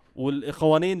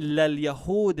والقوانين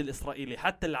لليهود الاسرائيلي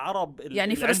حتى العرب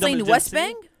يعني فلسطين ويست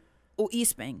بانك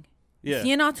وايست بانك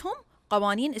اثنيناتهم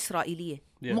قوانين اسرائيليه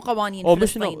مو قوانين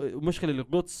فلسطين. مشكله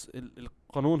القدس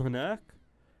القانون هناك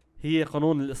هي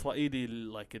قانون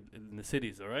الاسرائيلي like in the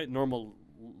cities alright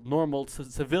normal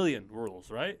civilian rules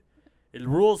right.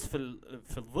 الrules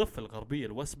في الضفة الغربية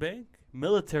الوست بانك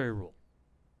military rule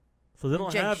so they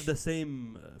don't have the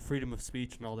same freedom of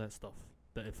speech and all that stuff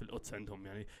في القدس عندهم.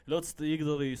 يعني القدس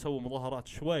يقدروا يسووا مظاهرات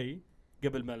شوي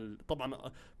قبل ما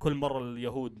طبعا كل مرة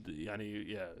اليهود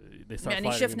يعني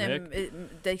شفنا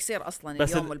ده يصير اصلا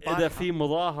بس اليوم البارحة اذا في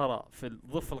مظاهرة في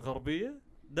الضفة الغربية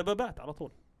دبابات على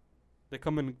طول they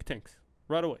come in tanks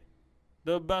right away.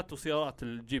 دبابات وسيارات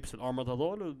الجيبس الارمد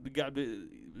هذول قاعد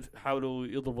يحاولوا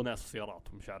يضربوا ناس في سيارات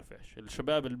ومش عارف ايش.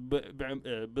 الشباب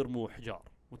اللي بيرموا حجار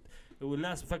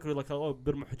والناس بفكروا لك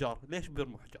بيرموا حجار. ليش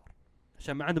بيرموا حجار؟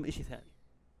 عشان ما عندهم اشي ثاني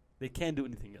they can't do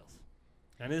anything else.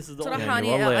 يعني صراحة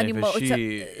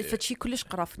يعني فشي كلش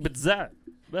قرفني بتزعل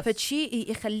فشي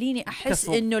يخليني احس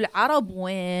انه العرب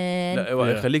وين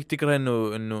لا يخليك تكره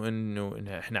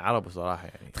انه احنا عرب صراحه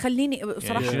يعني تخليني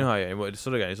صراحه يعني شنو هاي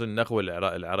يعني يصير النخوه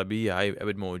العربيه هاي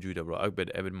ابد موجوده برو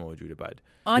ابد موجوده بعد.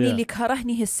 انا اللي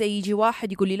كرهني هسه يجي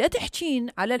واحد يقول لي لا تحكين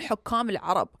على الحكام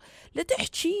العرب لا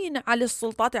تحكين على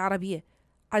السلطات العربيه.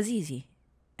 عزيزي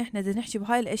احنا بدنا نحكي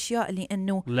بهاي الاشياء اللي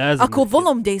انه اكو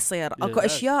ظلم دا يصير اكو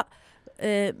اشياء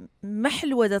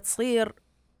محلوه دا تصير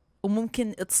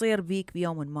وممكن تصير بيك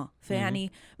بيوم ما.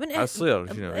 فيعني من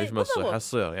حتصير شنو ايش ما تصير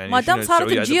حتصير يعني ما دام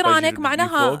صارت بجيرانك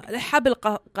معناها حبل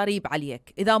قريب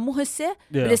عليك، اذا مو هسه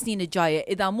بالسنين الجايه،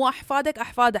 اذا مو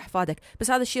احفادك.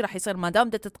 بس هذا الشيء راح يصير ما دام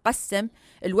تتقسم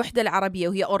الوحده العربيه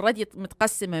وهي اوريدي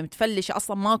متقسمه متفلشه،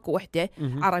 اصلا ماكو وحده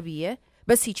عربيه،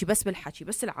 بس هيك بس بالحكي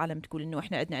بس العالم تقول انه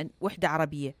احنا عندنا وحده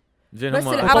عربيه، بس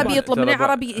العربي يطلب من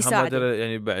العربي يساعد.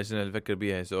 يعني بعد سنه نفكر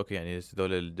بيها هسه اوكي يعني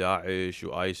هذول الداعش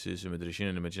وايسس وما ادري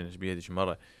شنو لما جينا بيها هذيك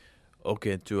مره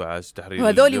اوكي انتوا عايز تحرير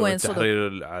هذول وين تحرير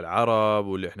العرب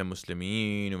واللي احنا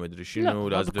مسلمين وما ادري شنو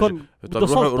لازم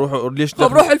روحوا ليش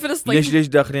روحوا الفلسطين ليش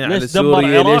داخلين على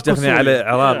سوريا ليش داخلين على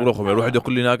العراق روحوا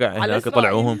يدخلوا هناك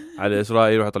يطلعوهم على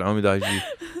اسرائيل يروحوا يطلعوهم داجي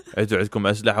انتوا عندكم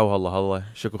اسلحه والله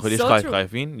شكو ليش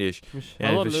خايفين ليش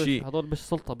يعني هذول بس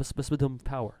سلطه بس بدهم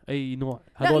باور اي نوع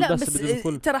هذول بس بدهم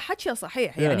كل ترى حكي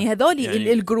صحيح يعني هذول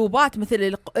يعني الجروبات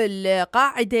مثل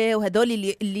القاعده وهذول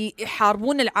اللي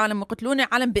يحاربون العالم ويقتلون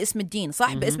العالم باسم الدين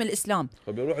صح باسم الاسلام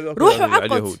روحوا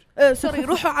عقد سوري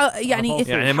روحوا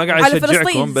يعني ما قاعد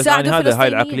يشجعكم بس يعني هاي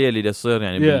العقليه اللي تصير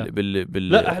يعني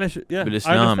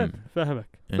بالاسلام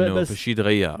فاهمك انه في شيء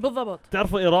تغير بالضبط.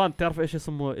 تعرفوا ايران تعرف ايش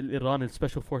يسموه الايران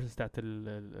السبيشال فورسز تاعت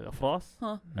الافراس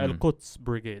القدس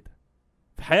بريغيد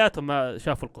في حياتهم ما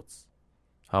شافوا القدس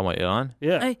ما ايران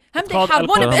اي هم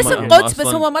يحاربون باسم القدس بس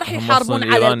هم ما راح يحاربون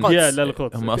على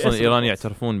القدس هم اصلا ايران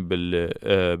يعترفون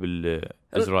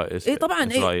بالاسرائيل اي طبعا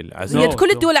اسرائيل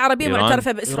كل الدول العربيه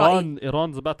معترفه باسرائيل.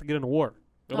 ايران زبات جرين وور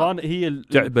ايران هي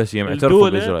بس هي معترفه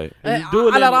باسرائيل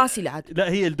على راسي لعد. لا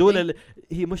هي الدوله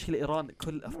هي مشكله ايران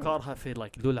كل افكارها في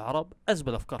الدول العرب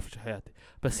ازبل افكار في حياتي،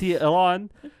 بس هي ايران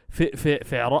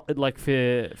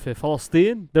في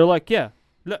فلسطين they're like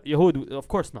لا يهود of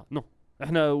course not no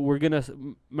احنا we're gonna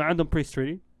ما عندهم peace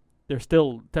treaty they're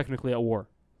still technically at war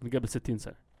من قبل 60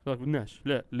 سنه بدناش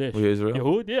لا ليش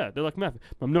يهود they're like ما في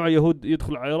ممنوع اليهود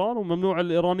يدخلوا على ايران وممنوع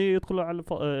الايراني يدخلوا على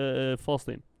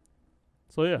فلسطين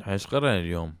حيشقرن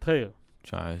اليوم تخيل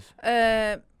شو عايز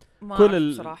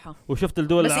كل صراحه. وشفت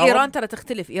الدول بس ايران ترى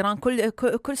تختلف، ايران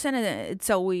كل سنه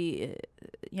تسوي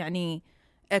يعني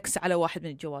اكس على واحد من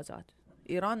الجوازات.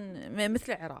 ايران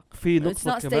مثل العراق في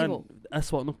نقطه كمان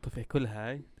أسوأ نقطه في كل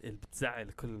هاي اللي بتزعل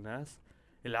كل الناس،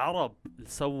 العرب اللي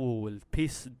سووا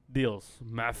البيس ديلز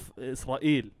مع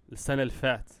اسرائيل السنه اللي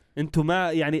فات انتم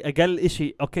ما يعني اقل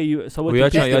اشي اوكي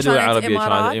سويتوا يا دول عربيه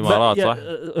امارات صح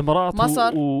امارات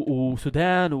مصر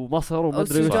وسودان ومصر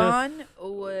وسودان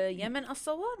ويمن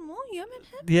اتصور مو يمن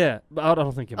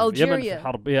يمن في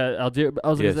الحرب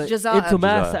انتم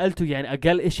ما سالتوا يعني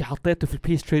اقل اشي حطيته في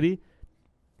البيس تريتي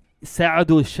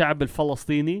ساعدوا الشعب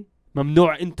الفلسطيني،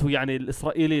 ممنوع انتم يعني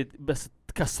الاسرائيلي بس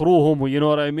تكسروهم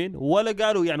وينور يمين ولا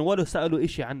قالوا يعني ولا سالوا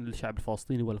اشي عن الشعب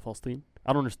الفلسطيني ولا فلسطين.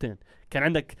 I don't understand. كان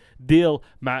عندك ديل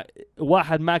مع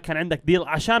واحد ما كان عندك ديل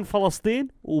عشان فلسطين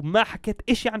وما حكيت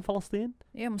إشي عن فلسطين.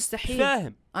 يا مستحيل.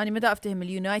 فاهم. أنا مدى أفتهم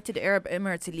اليونايتد عرب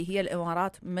إميريتس اللي هي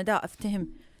الإمارات مدى أفتهم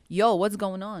what's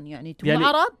going on يعني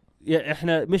عرب.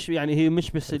 إحنا مش يعني هي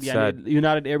مش بس يعني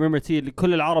اليونايتد عرب إميريتس اللي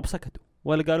كل العرب سكتوا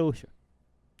ولا قالوا إشي.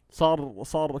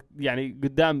 صار يعني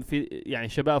قدام في يعني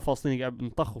شباب فلسطيني قاعد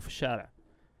بنطخوا في الشارع.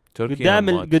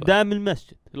 قدام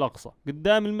المسجد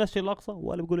الأقصى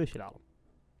ولا بيقولوا إيش العرب.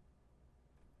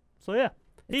 هي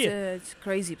it's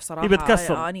crazy بصراحة. هي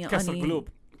بتكسر قلوب.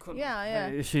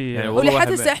 يعني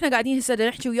ولحد هسه احنا قاعدين هسه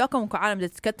نحكي وياكم كعالم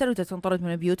تتكتل وتنطرد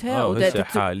من بيوتها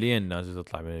حاليا الناس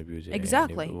تطلع من بيوتها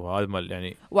exactly. وهذا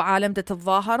يعني وعالم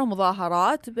تتظاهر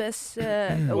ومظاهرات بس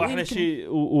واحلى شيء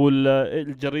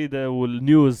والجريده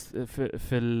والنيوز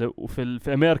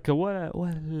في امريكا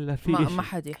ولا في شيء ما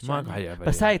حد يحكي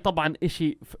بس هاي طبعا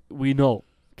شيء we know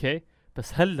اوكي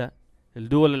بس هلا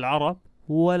الدول العرب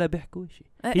ولا بيحكوا شيء.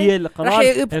 هي القناه راح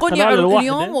يبقون يعرضوا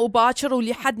اليوم وباكر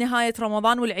ولحد نهايه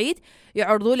رمضان والعيد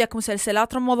يعرضوا لك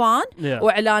مسلسلات رمضان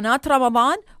واعلانات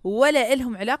رمضان ولا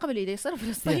لهم علاقه باللي يصير في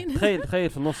فلسطين. تخيل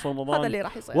في نص رمضان هذا اللي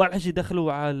راح يصير. ولا شيء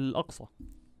دخلوا على الاقصى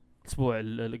اسبوع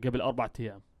قبل 4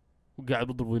 ايام وقاعد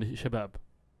بيضربوا شباب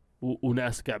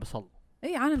وناس قاعد بيصلوا.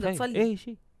 اي عالم تصلي اي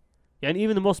شيء يعني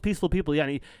even the most peaceful people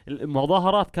يعني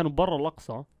المظاهرات كانوا برا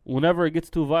الأقصى whenever it gets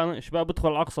too violent شباب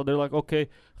بدخل الأقصى they're like okay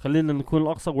خلينا نكون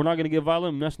الأقصى we're not gonna get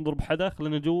violent مناش نضرب حدا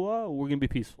خلينا جوا we're gonna be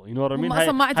peaceful you know what I mean. هاي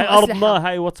أرضنا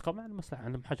هاي واتسقى ما عندنا مسلحة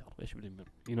عندهم حجر إيش بدهم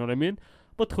you know what I mean.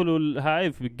 بدخلوا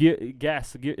هاي في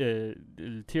جاس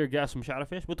التير جاس مش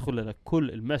عارف إيش بدخل لك كل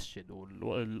المسجد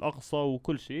والأقصى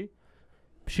وكل شيء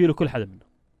بشيلوا كل حدا منه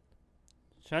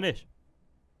عشان إيش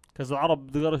كذا العرب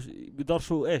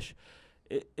بيقدرشوا إيش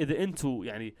إذا أنتوا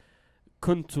يعني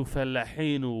كنتوا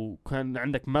فلاحين وكان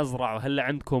عندك مزرعة وهلا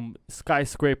عندكم سكاي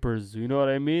سكريبرز you know what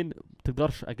I mean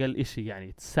بتقدرش أقل إشي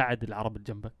يعني تساعد العرب اللي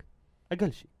جنبك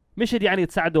أقل شيء مش يعني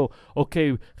تساعده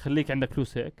اوكي خليك عندك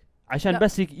فلوس هيك عشان لا.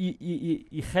 بس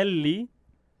يخلي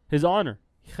his honor،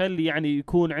 يخلي يعني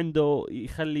يكون عنده،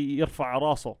 يخلي يرفع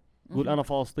راسه يقول انا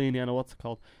فلسطيني انا what's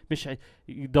called، مش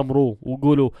يدمروه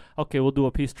ويقولوا اوكي we'll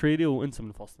do a peace treaty وانسى من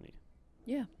الفلسطينيين.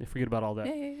 yeah forget about all that.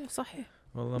 صحيح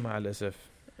والله مع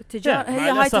الاسف التجارة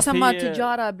هي تسمى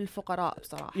تجارة بالفقراء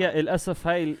بصراحة. للاسف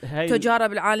هاي تجارة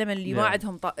بالعالم اللي ما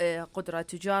عندهم قدرة،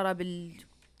 تجارة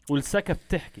والسكة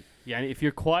بتحكي يعني if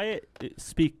you're quiet it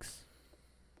speaks.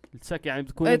 السكة يعني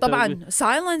بتكون طبعا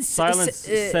silence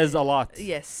says a lot.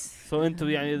 yes so انتوا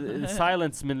يعني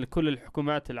السايلنس من كل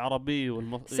الحكومات العربية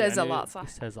says a lot صح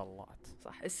says a lot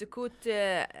صح. السكوت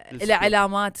له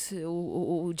علامات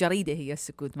وجريدة هي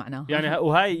السكوت معناها يعني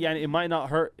وهاي يعني it might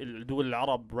not hurt الدول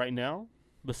العرب right now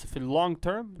بس في اللونج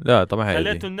تيرم لا طبعا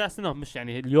خليتوا الناس انهم مش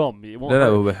يعني اليوم لا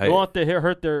هو you want to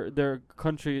hurt their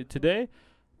country today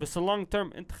بس اللونج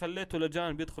تيرم انت خليتوا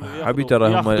الاجانب يدخلوا ياخذوا حبي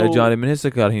ترى هم الاجانب من هسه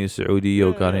كارهين السعوديه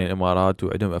وكارهين الامارات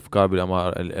وعندهم افكار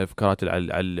الافكارات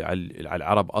على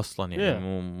العرب اصلا يعني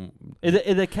مو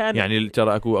اذا كان يعني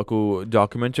ترى اكو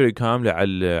دوكيومنتري كامله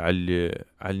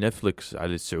على نتفليكس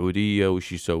على السعوديه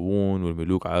وش يسوون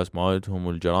والملوك على مالتهم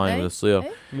والجرائم اللي تصير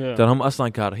ترى هم اصلا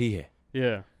كارهيها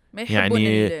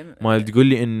يعني ما تقول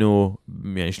لي انه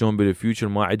يعني شلون بالفيوتشر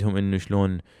ما عندهم انه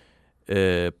شلون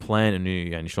بلان انه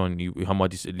يعني شلون هم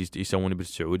اللي يسوون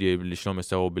بالسعوديه اللي شلون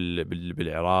يسووا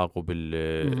بالعراق وبال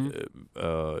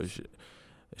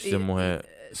يسموها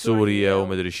سوريا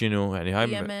وما ادري شنو يعني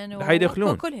هاي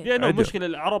يدخلون لانه المشكله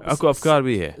العرب اكو افكار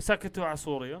بيها سكتوا على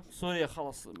سوريا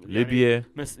خلص ليبيا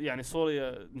يعني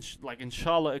سوريا ان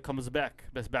شاء الله it comes back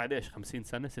بس بعد ايش 50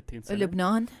 سنه 60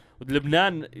 سنه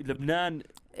لبنان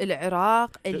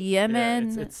العراق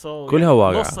اليمن كلها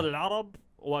واقعه نص العرب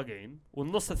واقعين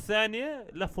والنص الثانية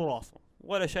لفوا راسهم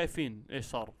ولا شايفين ايش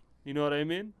صار you know what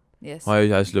I mean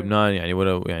هاي عاس لبنان يعني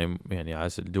ولا يعني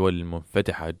عاس الدول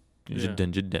المنفتحة جدا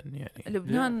جدا يعني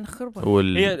لبنان خربت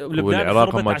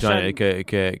والعراق ما كان يعني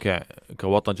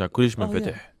كوطن كان كلش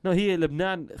منفتح هي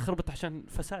لبنان خربت عشان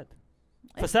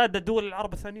فساد الدول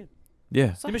العرب الثانيين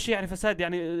مش يعني فساد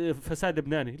يعني فساد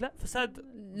لبناني لا فساد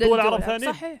دول العرب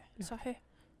ثانيين صحيح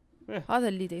هذا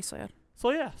اللي دا يصير So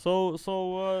yeah, so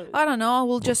I don't know.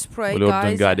 We'll just pray, guys.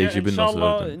 والأردن قاعد يجي بالنص.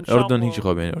 الأردن هيجي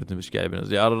خوبين. الأردن مش قاعد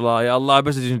بالنص. يا الله يا الله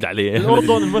بس تجون عليه.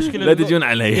 الأردن المشكلة. لا تجون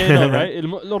عليه.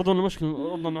 الأردن المشكلة.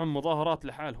 الأردن عندهم مظاهرات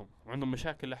لحالهم. وعندهم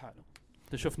مشاكل لحالهم.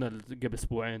 شفنا قبل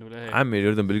أسبوعين ولا هيك. عمي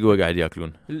الأردن بالقوة قاعد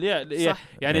ياكلون.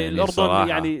 يعني الأردن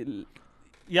يعني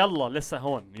يلا لسه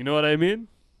هون. You know what I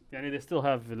mean? يعني they still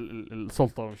have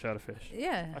السلطة ومش عارف إيش.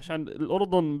 عشان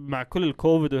الأردن مع كل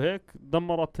الكوفيد وهيك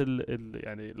دمرت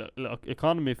يعني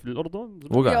الإيكونومي في الأردن.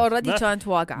 already كانت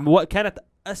واقعة. كانت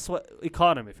أسوأ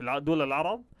إيكونومي في الدول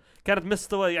العرب. كانت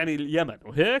مستوى يعني اليمن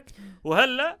وهيك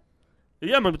وهلا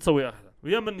اليمن بتسوي أحلى.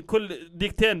 واليمن كل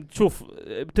دقيقتين تشوف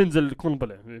بتنزل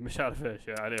قنبلة مش عارف إيش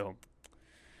عليهم.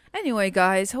 anyway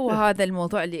guys هو هذا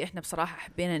الموضوع اللي إحنا بصراحة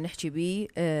حبينا نحكي بيه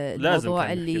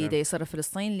الموضوع اللي دا يصير في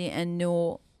فلسطين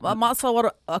لأنه ما أتصور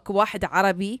أكو واحد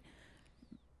عربي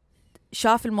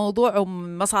شاف الموضوع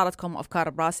وما صارتكم أفكار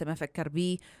براسه ما فكر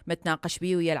بيه ما تناقش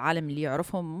بيه ويا العالم اللي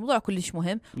يعرفهم موضوع كلش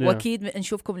مهم وأكيد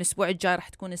نشوفكم الأسبوع الجاي رح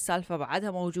تكون السالفة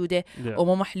بعدها موجودة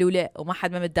وما محلولة وما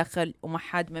حد ما متدخل وما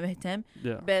حد ما مهتم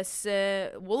بس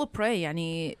we'll pray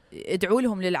يعني ادعوا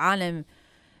لهم للعالم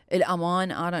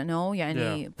الأمان I don't know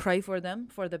يعني pray for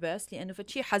them for the best لأنه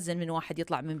فشي حزن من واحد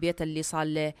يطلع من بيته اللي صار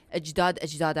له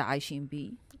أجداده عايشين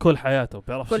بيه كل حياته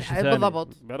بيعرفش كل حياته بالضبط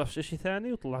بيعرفش شيء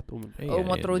ثاني وطلعت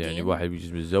ومطرودين يعني واحد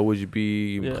بيجي متزوج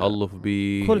بيه مخلف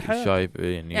بيه شايف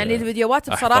يعني الفيديوهات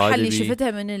بصراحة اللي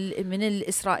شفتها من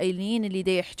الإسرائيليين اللي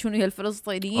دا يحكون ويا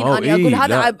الفلسطينيين أنا أقول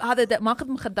هذا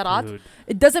ماخذ مخدرات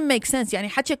it doesn't make sense يعني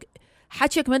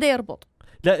حكيك ما دا يربط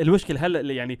لا المشكلة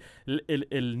هلا يعني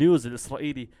النيوز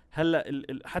الإسرائيلي هلا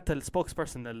حتى السبوكس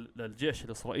بيرسون للجيش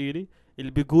الإسرائيلي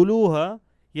اللي بيقولوها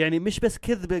يعني مش بس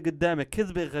كذبة قدامك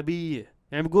كذبة غبية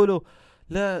يعني بيقولوا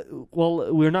لا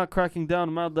we're not cracking down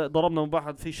ما ضربنا من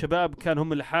بعض في شباب كان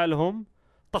هم لحالهم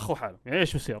طخوا حالهم يعني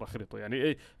ايش بصير اخرته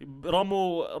يعني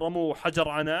رموا حجر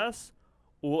على ناس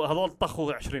وهذول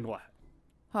طخوا 20 واحد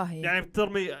يعني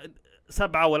بترمي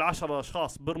 7 ولا 10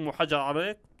 اشخاص برموا حجر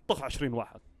عليك طخ 20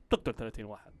 واحد تقتل 30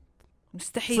 واحد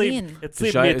مستحيلين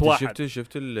تصيب 100 واحد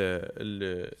شفت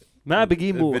ما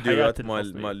بقيموا الفيديوهات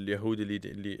مال اليهود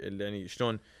اللي يعني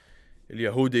شلون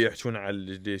اليهود يحكون على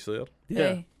اللي يصير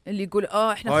اللي يقول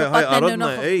احنا هاي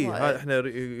أردنا هاي احنا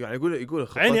يعني يقول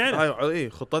خطتنا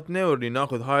خطتنا وري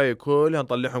ناخذ هاي كلها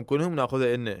نطلعهم كلهم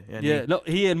ناخذها إنه يعني لا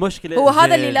هي المشكلة هو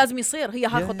هذا اللي لازم يصير هي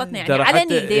هاي خطتنا يعني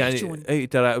علني يحكون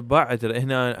ترى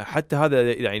هنا حتى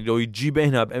هذا يعني لو يجيبه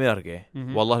هنا بأمريكا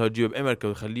والله لو تجيبه بأمريكا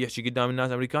ويخليه يحكي قدام الناس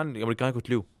الأمريكان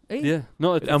يقتلوه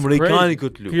الأمريكان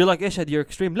يقتلوه you're like إيش هاد you're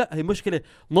extreme لا هي مشكلة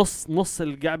نص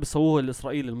اللي قاعد بيسووه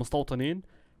الإسرائيل المستوطنين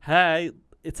هاي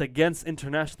it's against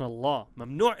international law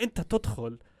ممنوع انت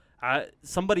تدخل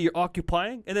somebody you're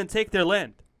occupying and then take their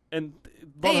land and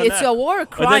it's a war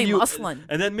crime اصلا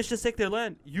and then مش just take their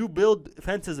land you build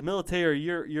fences military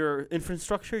your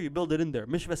infrastructure you build it in there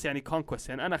مش بس يعني conquest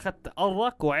يعني انا اخذت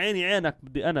ارضك وعيني عينك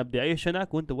بدي اعيش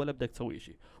هناك وانت ولا بدك تسوي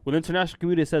شيء والinternational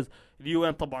community says اليو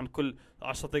ان طبعا كل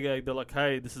 10 دقائق they're like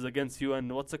hey this is against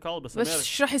UN what's it called بس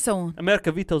ايش راح يسوون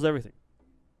America vetoes everything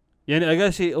يعني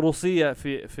أقل شيء روسيا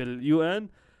في اليو ان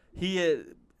هي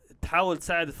تحاول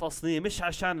تساعد الفلسطينية مش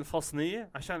عشان الفلسطينية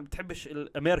عشان بتحبش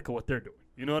أمريكا what they're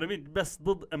doing you know what I mean بس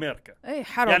ضد أمريكا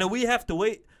حرب يعني we have to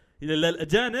wait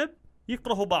للأجانب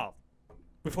يكرهوا بعض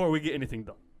before we get anything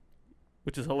done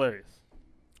which is hilarious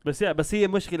بس هي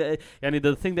مشكلة يعني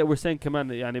the thing that we're saying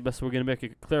كمان يعني بس we're gonna make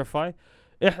it clarify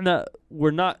احنا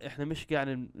مش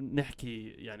قاعد نحكي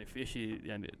يعني في إشي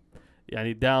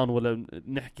يعني داون ولا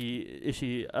نحكي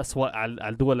إشي أسوأ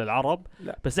على دول العرب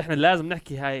لا. بس إحنا لازم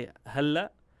نحكي هاي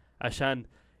هلأ عشان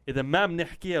إذا ما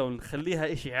بنحكيها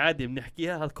ونخليها إشي عادي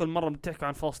بنحكيها هذا كل مرة بتحكي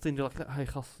عن فلسطين يقول لك لا هاي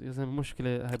خاص يا زلمة مشكلة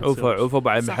هاي عوفة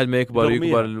بعد محل ما يكبر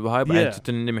هاي بعد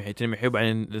تنمحي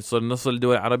وبعدين يصير نص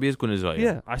الدول العربية تكون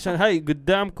إسرائيل عشان هاي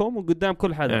قدامكم وقدام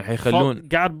كل حدا يعني حيخلون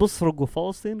قاعد بصرقوا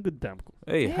فلسطين قدامكم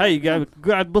هاي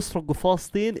قاعد بصرقوا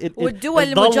فلسطين والدول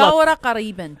المجاورة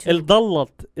قريبا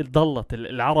الضلت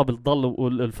العرب الضل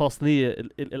والفلسطينية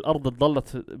الأرض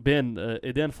الضلت بين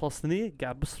إيدين فلسطينية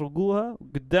قاعد بصرقوها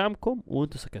قدامكم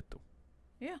وانتم سكتوا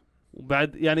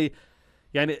وبعد يعني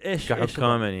ايش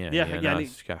كحكاما يعني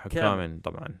كحكاما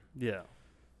طبعا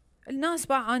الناس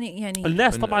بعاني يعني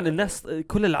الناس طبعا الناس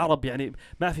كل العرب يعني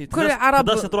ما في كل العرب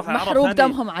محروق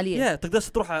دمهم عليه تقدر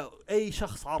تروح اي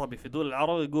شخص عربي في دول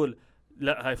العرب يقول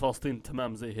لا هاي فلسطين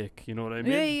تمام زي هيك you know what I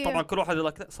mean طبعا كل واحد يقول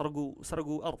لك لا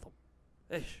سرقوا ارضهم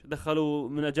ايش دخلوا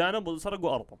من اجانب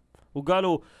وسرقوا ارضهم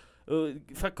وقالوا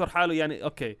فكر حاله يعني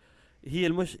اوكي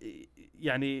هي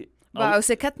يعني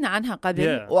سكتنا عنها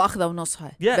قبل واخذوا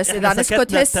نصها بس اذا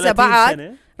نسكت هسه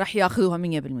بعد راح ياخذوها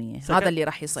 100% هذا اللي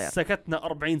راح يصير سكتنا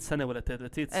 40 سنه ولا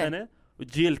 30 سنه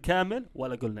وجيل كامل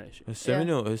ولا قلنا شيء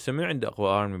السمنو عنده اقوى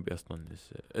ارمي اصلا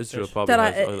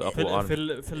ترى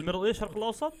في الميدل ايست الشرق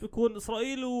الاوسط بيكون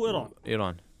اسرائيل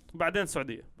وايران وبعدين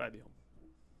السعوديه بعدهم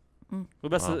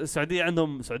وبس السعوديه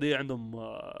عندهم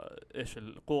ايش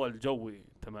القوه الجوي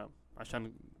تمام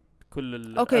عشان كل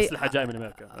الأسلحة جاي من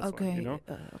أمريكا أوكي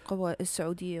قوة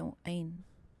السعودية أين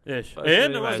إيش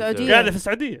قاعدة في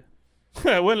السعودية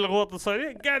وين القوات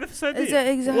السعودية قاعدة في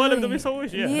السعودية ولا بدهم يسوي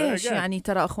شيء ليش يعني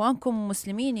ترى أخوانكم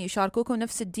مسلمين يشاركوكم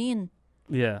نفس الدين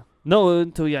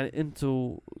انتوا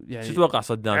يعني شو تتوقع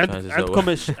صدام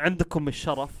عندكم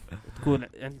الشرف تكون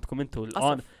عندكم انتوا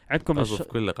الآن عندكم الشرف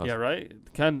كله قصف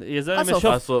كان يا زلمة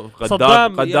شوف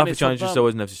قدافي كان شو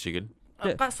يسوي نفس الشكل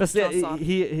بس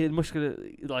هي المشكلة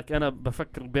انا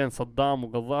بفكر بين صدام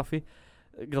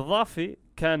وقذافي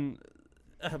كان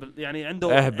اهبل يعني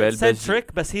عنده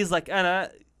سنتريك بس هيز لايك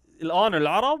انا الان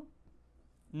العرب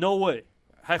نو واي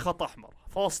هاي خط احمر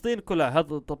فلسطين كلها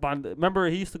هذا طبعا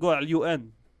remember he used to go على اليو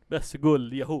ان بس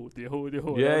يقول يهود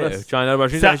كان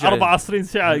 24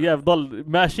 ساعة يفضل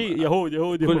ماشي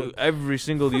يهود كل every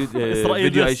single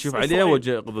فيديو يشوف عليه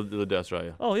وجه ضد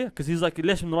إسرائيل because he's like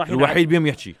ليش من رايحين الوحيد بيهم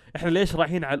يحكي احنا ليش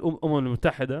رايحين على الأمم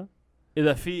المتحدة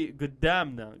إذا في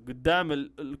قدام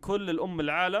كل الأم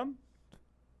العالم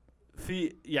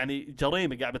في يعني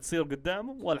جريمة قاعدة تصير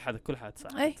قدامهم ولا حدا كل حد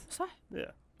ساعد أي صح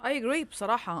I agree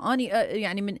بصراحة أنا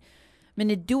يعني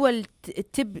من الدول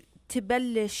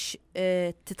تبلش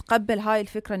تتقبل هاي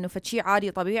الفكرة إنه فشي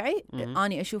عادي طبيعي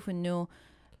أنا أشوف إنه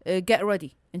get ready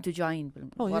أنتوا جايين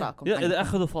وراكم إذا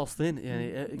أخذوا فلسطين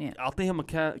يعني أعطيهم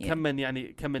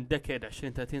كم من دكاد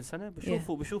 20-30 سنة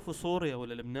بيشوفوا سوريا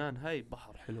ولا لبنان هاي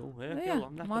بحر حلو يلا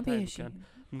ما بيه شيء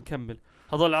نكمل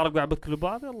هذول العرب قاعد بياكلوا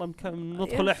بعض يلا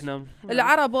ندخل إحنا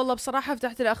العرب والله بصراحة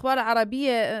فتحت الأخبار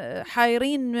العربية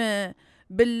حايرين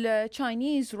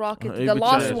بالتشاينيز روكيت the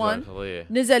last one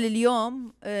نزل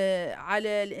اليوم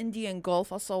على الانديان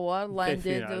جولف اصور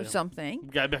landed or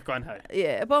something قاعد بيحكوا عن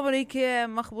هاي بامريكا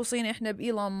مخبوصين احنا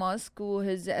بإيلون ماسك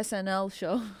وهز SNL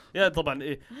شو طبعا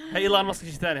هاي إيلون ماسك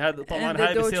شيء ثاني هذا طبعا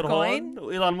هاي بيصير هون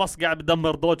وإيلون ماسك قاعد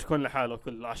بدمر دوج كوين لحاله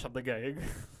كل 10 دقائق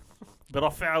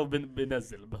برفعها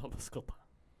وبنزل بسقطها.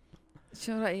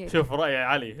 شو رأيك؟ شوف رأي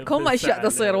علي كوما اشياء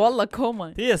تصير والله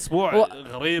كوما. هي اسبوع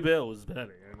غريبة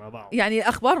وزبالة يعني مع بعض. يعني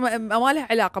الاخبار ما لها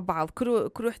علاقة ببعض، كل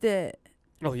وحدة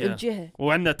بجهة.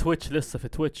 وعندنا تويتش لسه في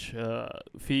تويتش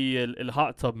في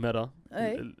الهات توب ميرا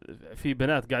في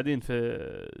بنات قاعدين في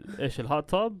ايش الهات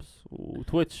توبز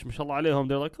وتويتش ما شاء الله عليهم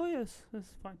they're like oh yes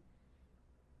it's fine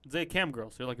زي كام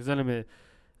جيرلز you're like زلمة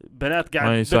بنات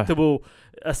قاعد يكتبوا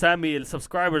اسامي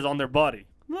السبسكرايبرز on their body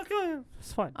like oh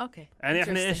it's fine اوكي يعني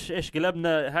احنا ايش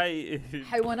قلبنا هاي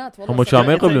حيوانات والله. هم كانوا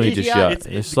ما يقبلون هيك اشياء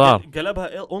ايش صار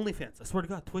قلبها only fans I swear to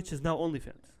God Twitch is now only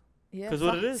fans because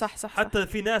what it is صح حتى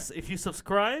في ناس if you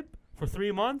subscribe for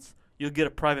 3 months you'll get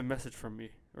a private message from me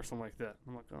or something like that.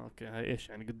 I'm like okay هاي ايش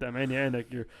يعني قدام عيني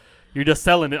عينك you're just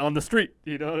selling it on the street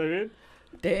you know what I mean.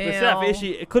 Damn. بس في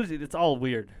شيء كل it's all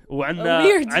weird.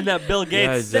 وعندنا بيل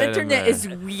جيتس. The internet is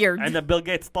weird. عندنا بيل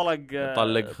جيتس طلق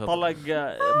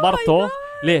مرته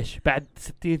ليش بعد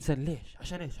 60 سنة ليش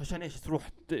عشان ايش تروح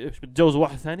بتجوز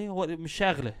واحد ثاني هو مش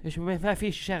شاغله ايش ما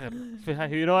في شيء شاغل في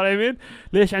هاي you know what I mean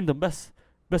ليش عندهم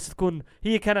بس تكون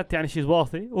هي كانت يعني she's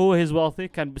wealthy وهو he's wealthy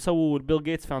كان بيسووا البيل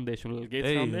جيتس فاونديشن والجيتس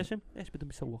فاونديشن ايش بدهم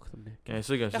يسووا اكثر من هيك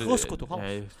يعني اسكتوا خلاص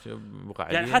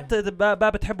يعني حتى اذا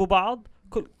بتحبوا بعض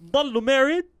ضلوا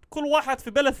ماريد كل واحد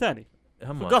في بلد ثاني في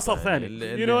قصر ثاني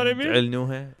you know what I mean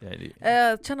تعلنوها يعني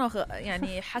كانوا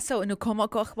يعني حسوا انه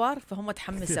كوماكو اخبار فهم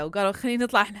تحمسوا وقالوا خلينا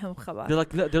نطلع احنا بخبر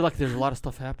they're like there's a lot of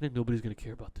stuff happening nobody's gonna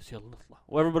care about this يلا نطلع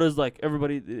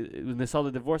everybody when they saw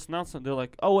the divorce announcement they're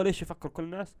like اول ايش يفكر كل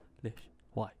الناس ليش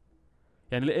why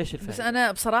يعني ليش الفائدة؟ بس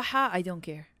أنا بصراحة I don't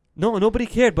care. No, nobody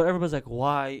cared, but everybody's like,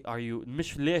 why are you?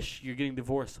 مش ليش you're getting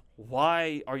divorced?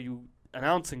 Why are you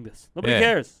announcing this? Nobody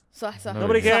cares. صح.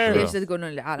 Nobody cares. ليش تقولون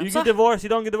للعالم؟ You get divorced, you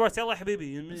don't get divorced. يلا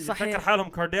حبيبي. فكر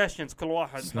حالهم Kardashians كل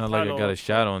واحد. It's not like I got a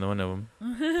shadow on one of them.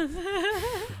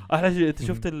 أحلى شيء أنت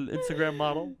شفت الإنستغرام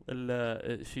موديل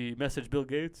she messaged Bill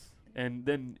Gates and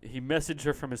then he messaged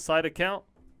her from his side account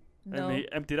and he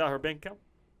emptied out her bank account.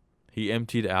 He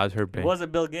emptied out her bank. It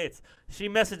wasn't Bill Gates. She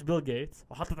messaged Bill Gates.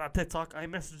 وحطت على تيك توك I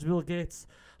messaged Bill Gates.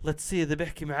 Let's see إذا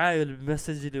بيحكي معاي ولا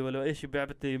بمسج لي ولا إيش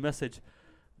بعت لي مسج.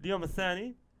 اليوم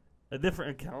الثاني a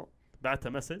different account بعتها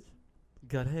مسج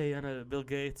قال هي أنا بيل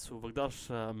جيتس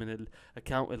وبقدرش من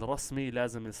الأكاونت الرسمي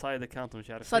لازم السايد أكاونت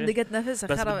ومش عارف صدقت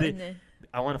نفسها خرب إنه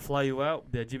I want to fly you out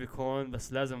بدي أجيبك هون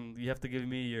بس لازم you have to give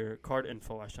me your card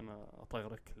info عشان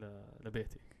أطيرك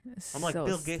لبيتي. I'm like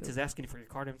Bill Gates is asking you for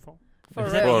your card info.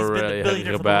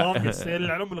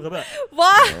 العلوم الغباء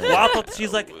وعطت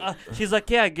she's like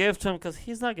yeah I gave to him because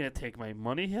he's not gonna take my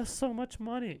money he has so much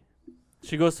money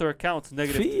she goes to her account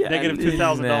negative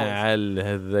 $2,000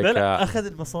 لا أخذ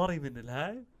المصاري من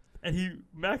الهاي and he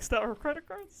maxed out her credit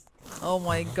cards. Oh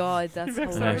my god, that's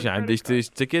hilarious. عشان يشتري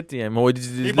تيكت يعني ما هو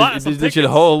يدش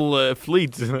الهول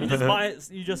فليت.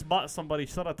 You just bought somebody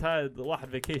اشترت هاي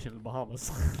واحد vacation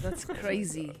البهامس. That's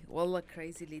crazy. والله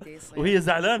crazy اللي ده يصير. وهي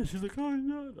زعلانة she's like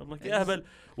oh I'm like يا هبل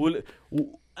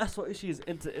وأسوأ شيء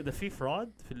أنت إذا في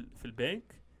fraud في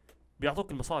البنك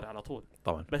بيعطوك المصاري على طول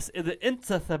طبعا بس إذا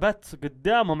أنت ثبت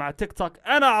قدامهم على تيك توك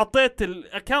أنا عطيت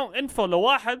الأكاونت إنفو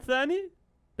لواحد ثاني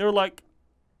they're like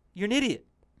you're an idiot.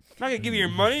 I'm not gonna give you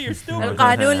your money. You're stupid.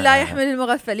 القانون لا يحمل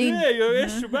المغفلين.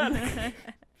 إيش شو بالك؟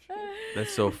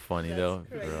 That's so funny though.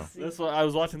 That's why I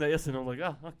was watching that yesterday. I'm like,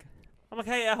 oh, okay. I'm like,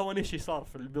 hey, أهون إشي صار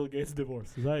في البيل جيتس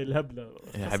divorce. زي الهبلة.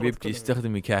 يا حبيبتي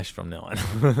استخدمي cash from now on.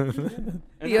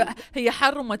 هي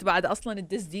حرمت بعد أصلاً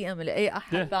الدس دي أم لأي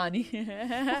أحد ثاني.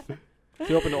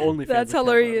 She opened OnlyFans. That's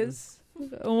hilarious.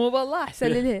 مو بالله أحسن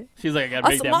لها. She's like I gotta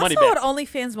make that money back. أصلاً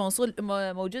OnlyFans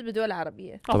موجود بالدول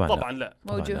العربية. طبعاً لا.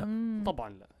 موجود. طبعاً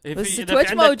لا. بس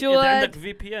تويتش موجود. إذا عندك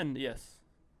VPN yes.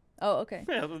 أوكي.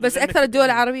 بس أكثر الدول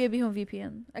العربية بيهم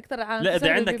VPN. أكثر العالم. لا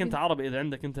إذا عندك أنت عربي إذا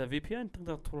عندك أنت VPN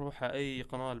تقدر تروح أي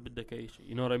قناة بدك أي شيء.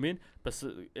 You know what I mean? بس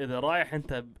إذا رايح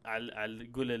أنت على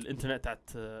قول الإنترنت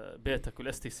تاعت بيتك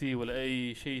ولا STC ولا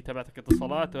أي شيء تبعتك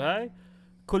اتصالات وهاي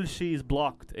كل شيء is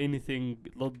blocked. Anything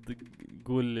ضد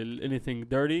قول anything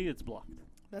dirty it's blocked.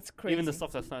 That's crazy. Even the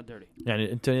stuff that's not dirty. يعني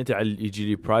الإنترنت على يجي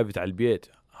لي private على البيت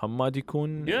هم ما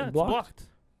يكون it's blocked.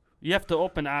 You have to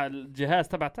open على الجهاز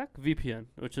تبعتك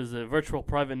VPN which is a virtual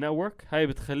private network. هاي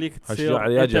بتخليك تصير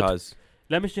على جهاز.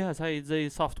 لا مش جهاز هاي زي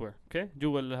software. Okay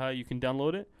جوا هاي you can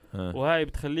download it. وهاي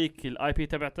بتخليك الIP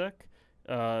تبعتك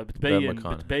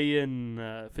بتبين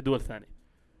في دول ثانية.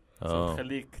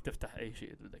 بتخليك تفتح أي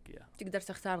شيء بدك إياه. تقدر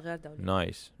تختار غير دولة.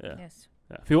 Nice. Yes.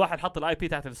 في واحد حط الIP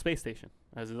تحت السبيس ستيشن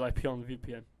as his IP on the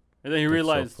VPN and then he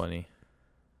realized so funny.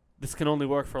 this can only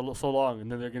work for so long and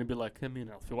then they're going to be like him you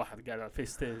know في واحد قاعد على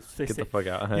Get the fuck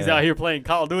out. he's out here playing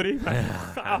Call of Duty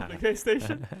on the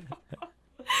PlayStation.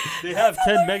 They have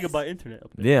 10 megabyte internet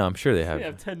up there. Yeah, I'm sure they They have.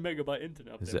 have 10 megabyte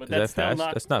internet up there. Is But that that's still fast?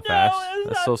 not. That's not No, fast. it's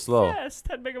That's not so slow. fast.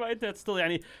 10 megabyte internet still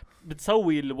يعني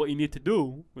بتسوي what you need to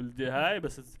do. هاي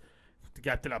بس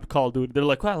قاعد تلعب Call of Duty.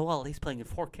 They're like, well, he's playing in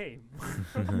 4K.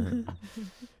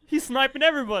 He's sniping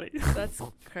everybody. That's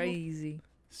crazy.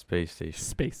 Space station.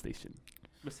 Space station.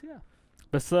 بس yeah.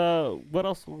 بس what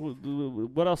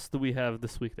else do we have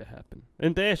this week that happened?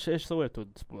 انت ايش سويتوا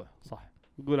الاسبوع؟ صح.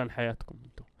 قول عن حياتكم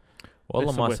انتم.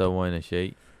 والله ما سوينا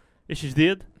شيء. ايش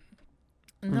جديد؟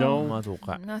 No, ما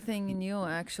اتوقع. nothing new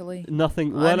actually.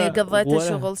 Nothing. أنا قضيت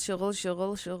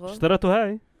شغل. اشتريتوا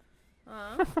هاي؟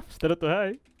 اشتريتوا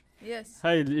هاي؟ Yes.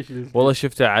 هاي ايش؟ والله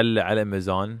شفتها على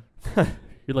امازون.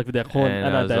 يقول لك بدي اكون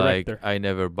انا دايركتور. I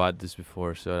never bought this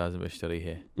before so لازم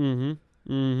اشتريها.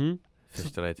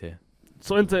 فاشتريتها.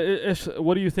 So انت ايش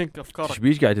what do you think افكارك؟ ايش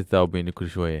بيش قاعد تثاوبين كل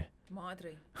شويه؟ ما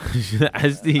ادري.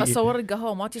 حسيتي اصور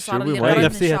القهوه مالتي صار لي هاي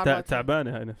نفسية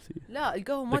تعبانه هاي نفسية. لا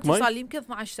القهوه مالتي صار لي يمكن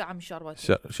 12 ساعه من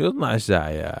شربتها. شو 12 ساعه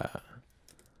يا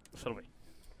شربي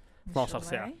 12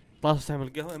 ساعه 12 ساعه من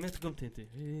القهوه. متى قمتي انت؟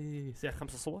 الساعه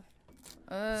 5 الصبح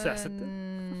الساعه 6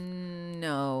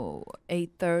 no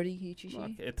 8:30 هيك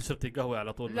شيء. انت شربتي قهوه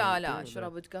على طول؟ لا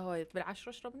شربت قهوه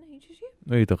بالعشرة شربنا هيك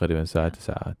شيء. اي تقريبا ساعات.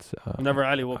 نيفر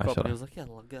علي ووك اب يقول لك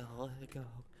يلا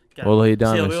قهوه والله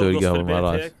دائما اسوي قهوه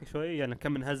مرات شوي يعني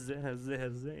كم من هزه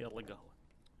يلا قهوه.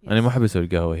 انا ما احب اسوي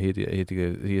القهوه هي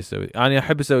تسوي. انا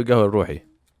احب اسوي قهوه لروحي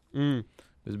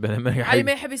بس علي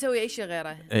ما يحب يسوي اي شيء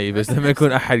غيره. اي بس لما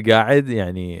يكون احد قاعد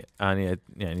يعني انا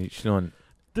يعني شلون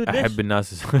احب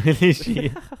الناس يسوي لي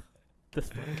شيء.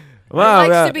 ما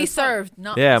likes to be served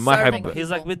not ما احب. he's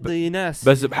like بدي ناس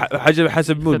بس حاجه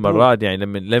حسب مود مرات يعني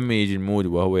لما يجي المود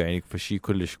وهو يعني في شيء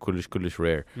كلش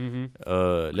رير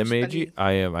لما يجي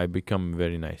I become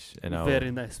very nice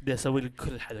very nice. بدي اسوي لك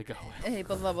كل حدا قهوه. اي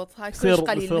بالضبط هاي كلش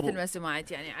قليل مثل ما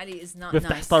سمعت يعني علي is not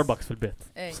بفتح nice. ستاربكس في البيت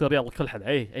يصير يلا كل حدا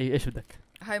ايش بدك.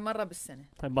 هاي مره بالسنه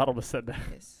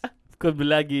كل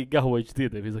بنلاقي قهوه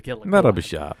جديده بيزك يلا مره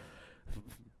بالشهر.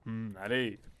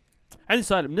 علي عندي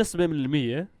سؤال بالنسبة من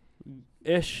 100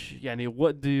 ايش يعني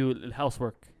what do you الهاوس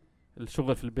ورك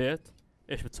الشغل في البيت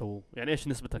ايش بتسووه يعني ايش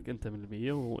نسبتك انت من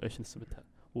 100 وايش نسبتها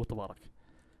وتبارك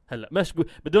هلا ماشي قول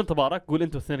بدون تبارك قول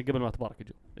انتوا الاثنين قبل ما تبارك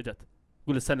اجت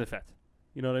قول السنة اللي فاتت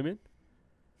you know what I mean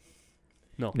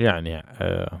no يعني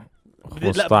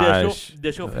 15 بدي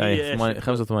اشوف هي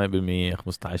 85% 15%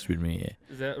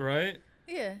 is that right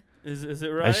yeah is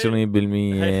it right 20%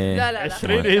 لا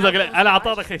 20 هي انا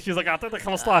اعطيتك شيء اعطيتك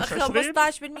 15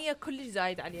 15% كلش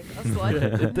زايد عليك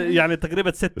اصلا. يعني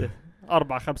تقريبا 6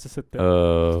 4 5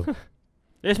 6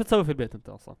 ايش بتسوي في البيت انت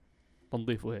اصلا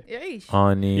تنظيف وهيك يعيش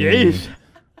يعيش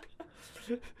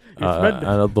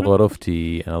انظف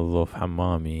غرفتي انظف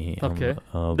حمامي اوكي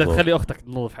بدك تخلي اختك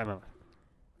تنظف حمامها.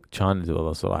 كانت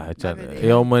والله صراحه كان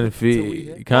يوما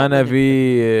كان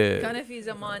في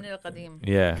زمان القديم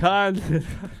كان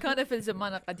في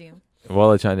الزمان القديم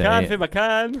والله كان يعني في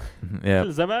مكان في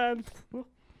الزمان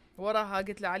وراها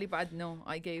قلت لعلي بعد نو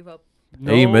اي جيف اب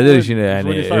اي ما ادري شنو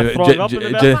يعني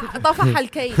طفح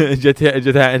الكي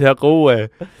جتها عندها قوه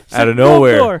out of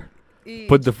nowhere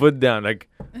put the foot down like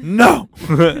no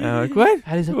I'm like what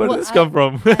where did this come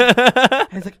from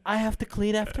he's like I have to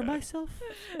clean after myself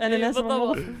انا لازم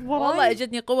والله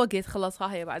اجتني قوه قلت خلاص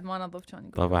ها هي بعد ما نظف كان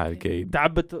طبعا الكي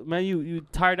تعبت ما you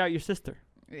tired out your sister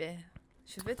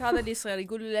شفت هذا اللي يصير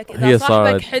يقولوا لك اذا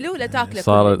صاحبك حلو لا تاكله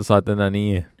صارت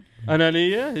انانيه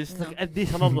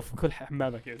قديش انظف كل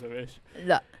حمامك يا زلمه ايش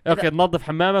لا اوكي تنظف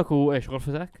حمامك وايش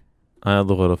غرفتك انا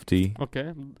انظف غرفتي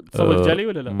اوكي تسوي الجلي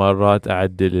ولا لا مرات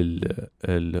اعدل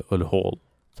الهول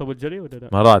تسوي الجلي ولا لا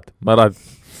مرات مرات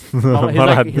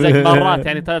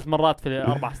يعني 3 مرات في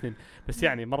 4 سنين بس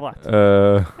يعني مرات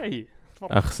اي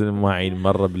اغسل المواعين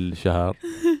مره بالشهر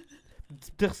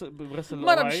بغسل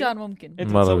مره بالشهر ممكن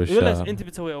مره بالشهر انت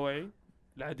بتسوي اواعي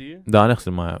العاديه لا انا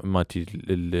اغسل ما تجي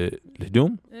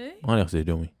الهدوم انا اغسل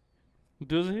هدومي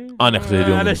دوزي انا اغسل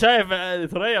هدومي انا شايف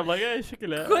ثريا والله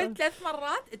شكلها كل 3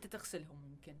 مرات انت تغسلهم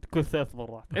ممكن كل 3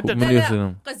 مرات انت من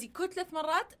يغسلهم قصدي كل 3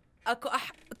 مرات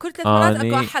كل 3 مرات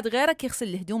اكو احد غيرك يغسل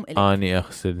الهدوم الك اني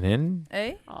اغسلهن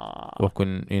اي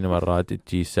واكون هنا مرات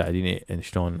تجي تساعديني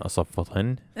شلون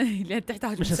اصفطهن لان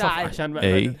تحتاج مساعد عشان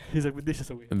اذا بديش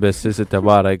اسوي بس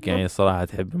تبارك يعني الصراحه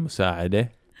تحب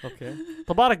المساعده اوكي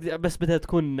تبارك بس بدها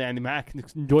تكون يعني معك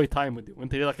انجوي تايم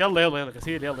وانت يلا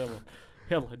غسيل يلا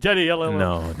جلي يلا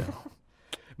نو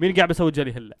مين قاعد بيسوي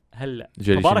جلي هلا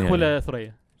تبارك ولا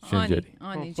ثريا شنو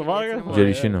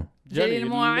جلي شنو جلي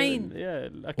المواعين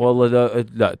والله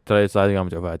لا ترى صار قام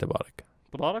تعبها تبارك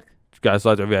قاعد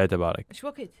صار تعبها تبارك ايش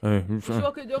وقت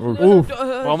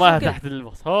وما تحت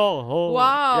البص هو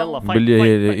يلا باللي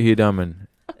هي دائما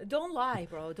don't lie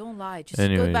bro, don't lie, just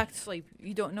go back to sleep,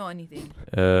 you don't know anything.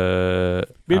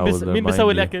 مين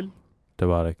بيسوي الأكل؟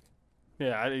 تبارك.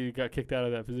 Yeah, you got kicked out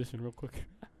of that position real quick.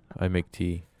 I make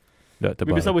tea. لا تبارك.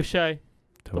 مين بيسوي الشاي؟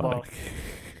 تبارك.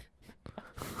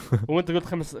 وانت قلت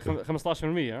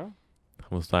 15% ها؟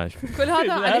 15. كل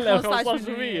هذا على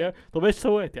 15%. طب ايش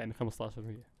سويت يعني 15%؟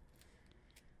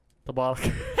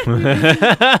 تبارك.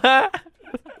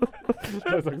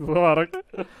 تبارك.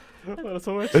 ولا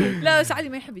سويت شيء. لا سعدي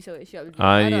ما يحب يسوي اشياء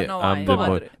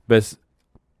بالبيت. بس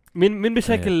مين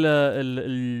بشكل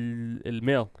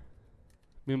الميل؟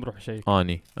 مين بروح شيء؟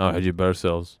 اني اروح اجيب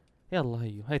بارسلز.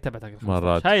 يلا هي تبعتك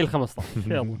مرات. هاي 15.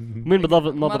 يلا مين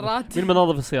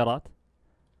بنظف السيارات؟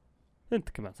 انت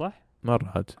كمان صح؟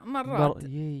 مرات.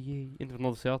 انت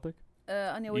بتنظف سيارتك؟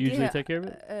 انا اوديها usually take care of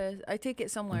it? I take it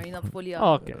somewhere ينظفوا لي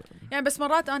اوكي يعني، بس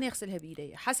مرات انا اغسلها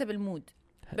بايدي حسب المود،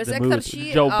 بس اكثر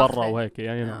شيء جو برا وهيك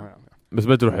يعني بس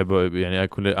بتروح يعني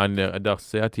اكل انا ادخل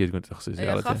سيارتي تكون تغسل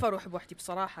سيارتي. اخاف اروح بوحدي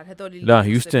بصراحه هذول لا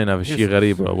هيوستن هذا الشيء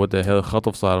غريب، هذا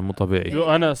خطف صار مو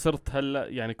طبيعي. انا صرت هلا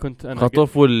يعني كنت انا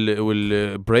خطف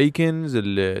والبريكنز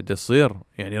اللي تصير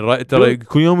يعني ترى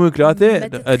كل يوم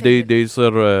ثلاثه دي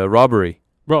يصير روبري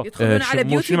برو يدخلون على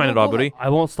بيوت. شنو معنى رابري؟ I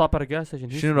won't stop at a gas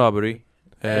station. شنو رابري؟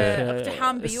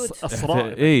 اقتحام بيوت.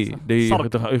 اي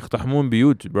يقتحمون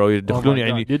بيوت برو، يدخلون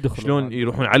يعني شلون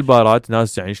يروحون على البارات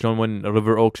ناس يعني شلون وين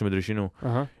ريفر اوكس مدري شنو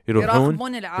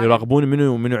يراقبون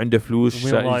منو عنده فلوس،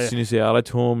 شنو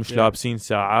سيارتهم، مش لابسين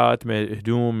ساعات،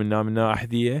 هدوم من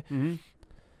احذيه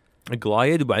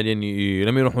قلايد، وبعدين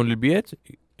لما يروحون للبيت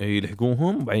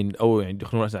يلحقوهم وبعدين او يعني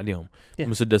يدخلون راس عليهم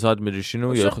مسدسات مدري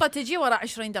شنو. الشرطه تجي ورا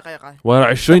 20 دقيقه ورا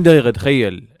 20 دقيقه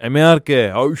تخيل.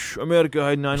 امريكا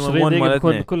هاي 911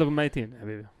 مالتنا كلهم ميتين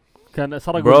حبيبي. كان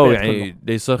سرقوا برو يعني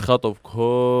دي يصير خطف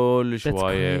كل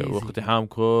شويه واقتحام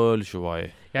كل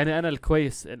شويه. يعني انا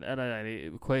الكويس انا يعني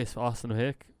كويس في اوستن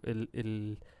وهيك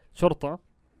الشرطه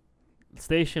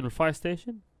الستيشن والفاير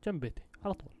ستيشن جنب بيتي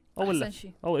على طول.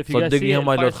 أول صدقني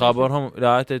هم لو تخابرهم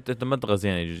لا انت ما تغزي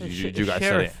يعني يجوك على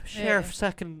السريع. شيرف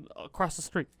ساكن across the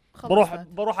street.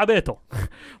 بروح على بيته.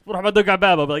 بروح بدق على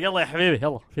بابه يلا يا حبيبي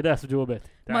يلا في ناس جوا بيتي.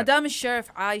 ما دام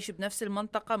الشيرف عايش بنفس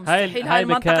المنطقه مستحيل هاي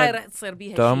المنطقه راح تصير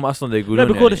بيها شيء. هم اصلا يقولون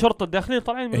لا بيكون الشرطه الداخليه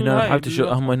طالعين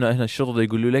هنا هنا الشرطه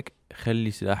يقولوا لك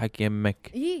خلي سلاحك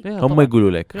يمك. هم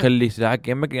يقولوا لك خلي سلاحك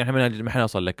يمك يعني ما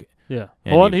حنوصل لك. يعني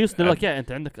هون هيوستن لك يا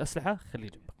انت عندك اسلحه خليه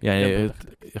جنبك يعني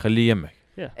خليه يمك.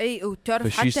 اي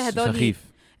وتعرف حتى هذول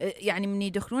يعني من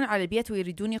يدخلون على البيت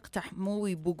ويريدون يقتحموا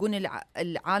ويبوقون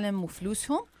العالم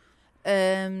وفلوسهم.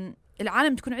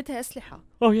 العالم تكون عندها أسلحة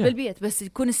بالبيت بس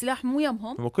يكون السلاح مو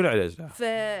يمهم. هم كل على أسلحة.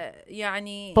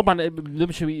 يعني طبعا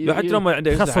بيمشي حتى لما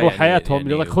عنده خسروا يعني حياتهم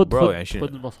يقول لك خذ يعني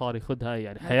المصاري خذ هاي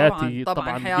يعني حياتي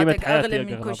طبعا حياتك أغلى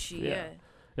من كل شيء.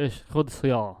 إيش خذ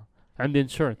سيارة عندي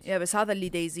انشورنس. يا بس هذا اللي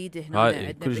دا يزيد هنا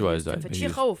عندنا كل شوي زايد فشي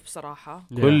خوف بصراحة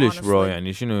كلش برو.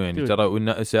 يعني شنو يعني ترى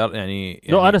والناس يعني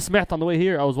no أنا سمعت on the way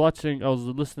here I was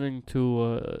listening to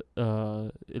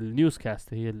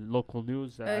النيوزكاست هي اللوكال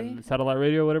نيوز الساتلايت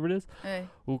راديو whatever it is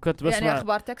وكنت بسمع يعني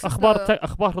أخبار تكساس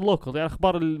أخبار اللوكال يعني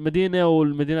أخبار المدينة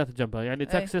والمدينات الجنبها يعني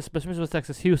تكساس بس مش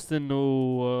تكساس هيوستن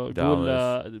وقول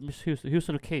مش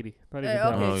هيوستن وكيدي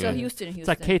أوكي هيوستن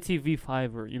KTV5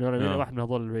 you know what I mean واحد من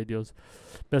هذول الراديوز.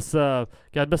 بس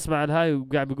قاعد بسمع الهاي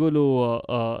وقاعد بيقولوا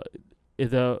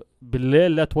إذا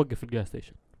بالليل لا توقف الجاز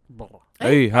ستيشن برا.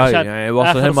 هاي يعني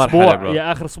وصل هالمرحلة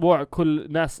يا آخر أسبوع كل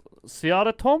ناس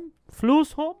سيارتهم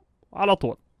فلوسهم على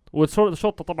طول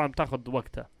والشرطة طبعا بتاخد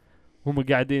وقتها. هم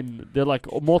قاعدين they're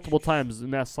like multiple times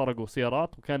الناس سرقوا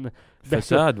سيارات وكان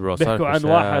فساد برو. بيحكوا عن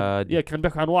واحد كان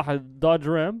بيحكوا عن واحد داج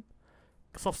رام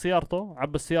قصف سيارته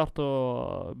عبى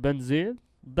سيارته بنزين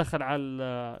دخل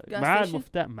على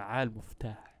معاه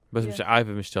المفتاح بس مش عارف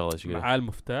مشتغل ايش معاه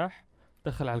المفتاح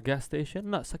دخل على الجاز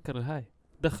ستيشن لا سكر الهاي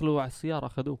دخلوا على السيارة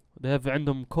أخذوه ده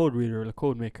عندهم كود ريدر ولا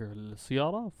كود ميكر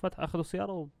السيارة فتح أخذوا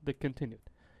السيارة وده كونتينيو.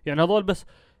 يعني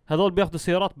هذول بياخذوا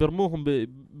السيارات بيرموهم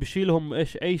بيشيلهم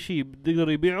ايش اي شيء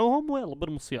بيقدروا يبيعوهم ويلا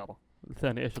برموا السيارة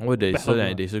الثاني ايش وده يصير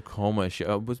يعني يصير هوم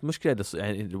اشياء. بس مشكلة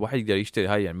يعني الواحد يقدر يشتري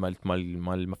هاي يعني مال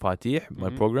المفاتيح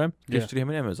مال البروجرام يشتريها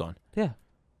من امازون.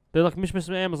 لك مش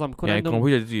امازون بيكون يعني عندهم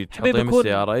كمبيوتر تجي تحطيه من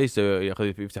السيارة ياخذ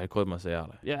يفتح الكود مال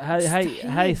السيارة.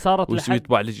 هاي صارت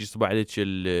ويطبع لك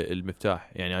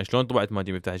المفتاح. يعني شلون طبعت ما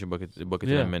تجي مفتاح بوقت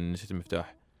لما نسيت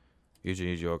المفتاح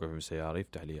يجي يوقف من السيارة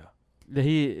يفتح لي اياها. اللي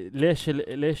هي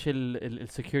ليش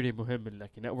السكيورتي مهم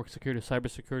لك نتورك سكيورتي سايبر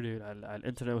سكيورتي على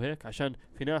الانترنت وهيك عشان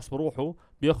في ناس بروحوا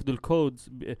بياخذوا الكودز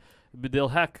بديل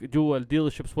هاك جوا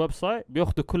الديلرشيبس ويب سايت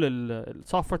بياخذوا كل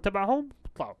السوفت وير تبعهم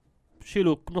بيطلعوا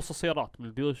بشيلوا نص السيارات من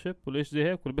الديلرشيب ولا ايش زي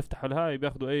هيك ولا بيفتحوا لها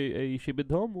بياخذوا اي شيء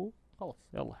بدهم وخلاص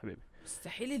يلا حبيبي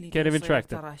مستحيل اللي can't even track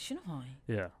ترى شنو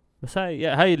هاي بس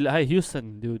هاي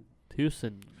هيوستن دود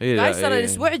هيوستن قايصر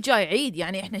الاسبوع الجاي عيد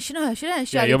يعني احنا شنو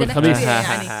الاشياء يوم الخميس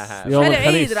يعني يوم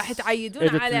العيد راح تعيدون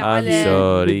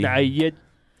على نعيد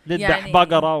نذبح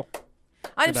بقره.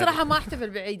 انا بصراحه ما احتفل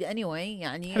بعيد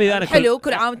يعني حلو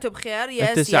كل عام وانتم بخير.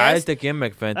 انت سعادتك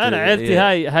يمك فانت انا عيلتي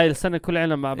هاي السنه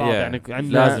كلنا مع بعض يعني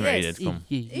عندنا لازم عيدكم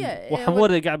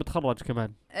وحموري قاعد بتخرج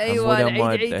كمان. ايوه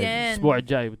العيدين الاسبوع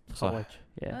الجاي بتخرج.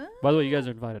 By the way, you guys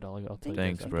are invited. I'll tell you.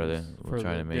 Thanks, brother. We're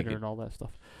trying to make it and all that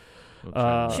stuff.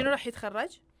 شنو راح يتخرج؟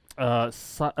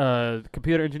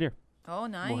 computer engineer. Oh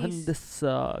nice. مهندس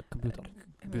كمبيوتر.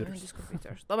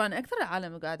 طبعا اكثر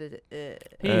العالم قاعده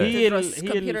هي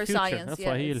computer science.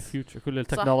 هي الفيوتشر كل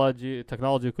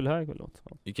التكنولوجي كل هاي كله.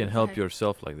 You can help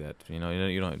yourself like that. You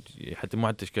know حتى مو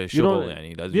حتى شغل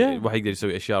يعني لازم الواحد يقدر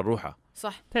يسوي اشياء روحه.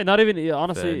 صح. not even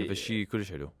honestly. فالشيء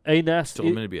كلش حلو. اي ناس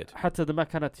تشتغل من البيت. حتى إذا ما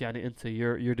كانت يعني أنت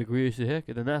your degree هيك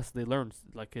إذا ناس they learn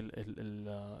like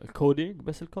الكودينج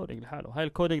بس الكودينج لحاله هاي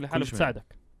الكودينج لحاله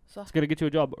بتساعدك. صح. It's gonna get you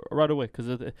a job right away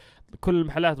because كل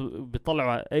المحلات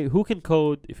بيطلعوا who can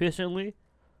code efficiently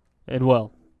and well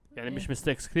يعني مش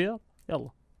mistakes كثير يلا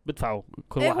بدفعوا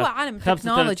كل واحد. هو عالم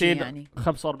تكنولوجي يعني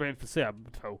 45 في الساعة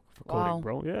بدفعوا for coding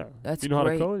bro. Yeah. That's you know how to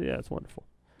great. code? Yeah, it's wonderful.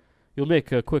 You'll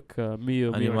make a quick 100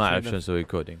 أنا ما أعرف شو أسوي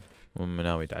كودينج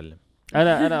ومناوي أتعلم.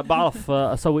 أنا بعرف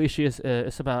أسوي إشي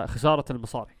اسمها خسارة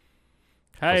المصاري.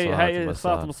 هاي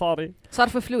خسارة المصاري.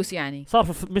 صرف فلوس يعني.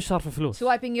 مش صرف فلوس.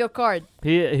 Swiping your card.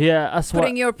 هي أسوأ.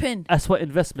 Putting your pin. أسوأ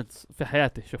investments في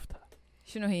حياتي شفتها.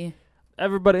 شنو هي؟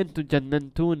 everybody انتوا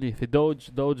جننتوني في دوج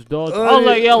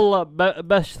والله يلا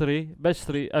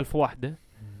بشتري 1000 وحدة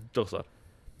تخسر.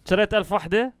 شريت 1000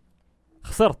 وحدة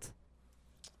خسرت.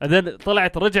 بعدين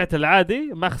رجعت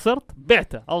العادي ما خسرت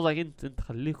بعته. الله انت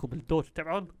خليكم الدوج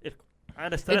تبعون لكم.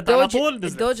 انا اشتريت على طول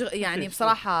الدوج يعني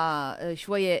بصراحة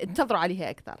شوية انتظروا عليها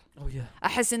اكثر.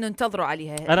 احس انه انتظروا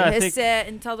عليها هسه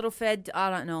انتظروا فد I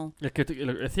don't know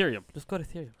اثيريوم just go to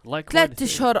ethereum like 3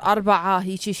 أشهر 4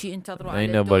 هيك شيء انتظروا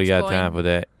على الدوج.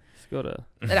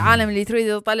 العالم اللي تريد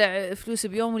يطلع فلوس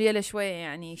بيوم وليلة شوية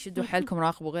يعني شدوا حيلكم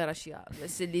راقبوا غير اشياء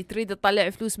بس اللي تريد تطلع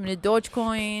فلوس من الدوج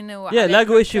كوين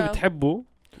لاقوا شيء بتحبوا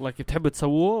بتحبوا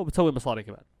تسووه وبتسوي مصاري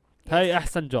كمان. هاي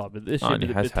احسن جوب الاشي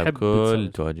اللي بتحب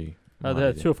كل تواجي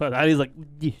هذا شوف هذا علي زق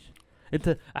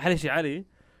انت احلى شيء علي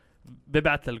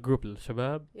ببعث للجروب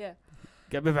للشباب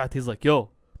قاعد ببعث يزك يو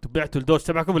تبعتوا الدوج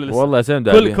تبعكم ولا لسه والله سند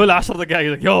كل 10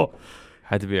 دقائق يزك يو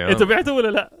حتبيعوا انتوا بعتوا ولا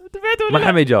لا ما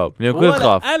حد يجاوب كل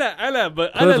خاف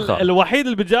انا الوحيد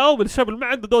اللي بجاوب الشاب اللي ما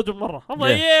عنده دوج مره الله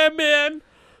يا مان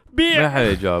بيع ما حد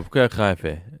يجاوب كل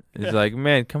خايفه It's like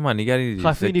man come on you gotta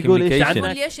خايفين يقول ايش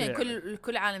عنه ليش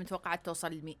كل عالم توقعت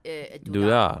توصل $1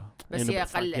 بس هي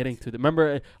قلت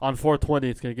remember on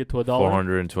 420 it's going to get to $1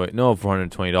 $420 no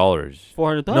 $420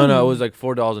 no it was like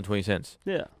 $4.20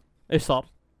 yeah ايش صار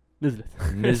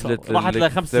نزلت راحت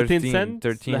ل 65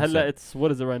 سنت هلا it's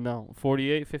what is it right now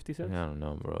 48 50 cents I don't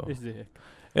know bro ايش زي هيك.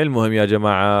 المهم يا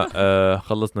جماعه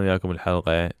خلصنا وياكم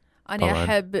الحلقه. أنا طبعاً.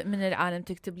 أحب من العالم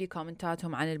تكتب لي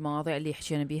كومنتاتهم عن المواضيع اللي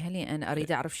حكينا بيها لأن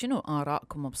أريد أعرف شنو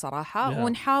آراءكم بصراحة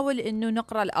ونحاول إنه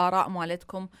نقرأ الآراء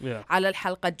مالتكم على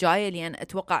الحلقة الجاية لأن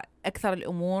أتوقع أكثر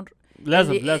الأمور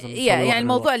لازم يعني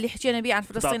الموضوع اللي حكينا بيه عن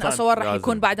فلسطين أصور راح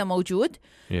يكون بعده موجود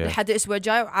لحد الأسبوع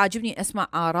الجاي وعاجبني أسمع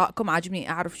آراءكم عاجبني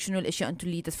أعرف شنو الأشياء أنتم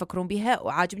اللي تفكرون بها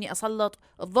وعاجبني أسلط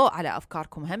الضوء على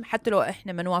أفكاركم هم حتى لو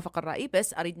إحنا ما نوافق الرأي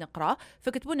بس أريد نقرأ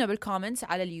فكتبوا لنا بالكومنتس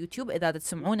على اليوتيوب إذا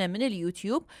تسمعونا من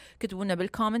اليوتيوب كتبوا لنا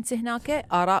بالكومنتس هناك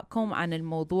آراءكم عن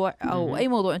الموضوع أو أي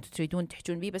موضوع أنتم تريدون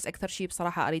تحجون بيه بس أكثر شيء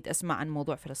بصراحة أريد أسمع عن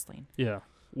موضوع فلسطين.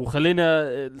 وخلينا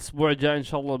الاسبوع الجاي ان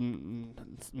شاء الله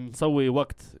نسوي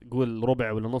وقت قول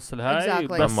ربع ولا نص الهاي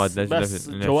بس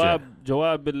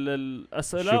جواب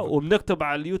الاسئله وبنكتب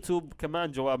على اليوتيوب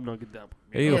كمان جوابنا قدام.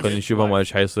 ايوه خلينا نشوف ما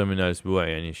ايش حيصير من الاسبوع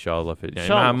يعني ان شاء الله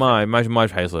يعني ما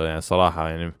ايش حيصير يعني صراحه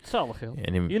يعني ان شاء الله خير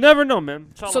يعني you never know man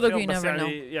ان شاء الله خير بس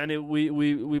يعني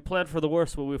we plan for the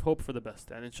worst but we hope for the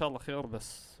best يعني ان شاء الله خير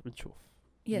بس بنشوف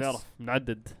نعرف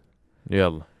نعدد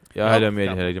يلا يا هلا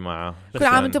ميلي يا جماعة كل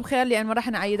عام وانتم بخير لأن ما راح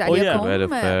نعيد عليكم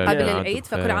قبل العيد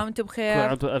فكل عام وانتم بخير كل عام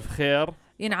وانتم ألف خير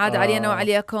ينعاد علينا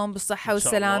وعليكم بالصحة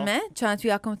والسلامة. كانت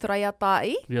وياكم ثريا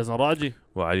الطائي يزن راجي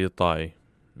وعلي الطائي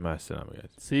مع السلامة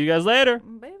see you guys later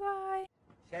باي باي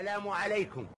سلام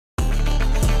عليكم.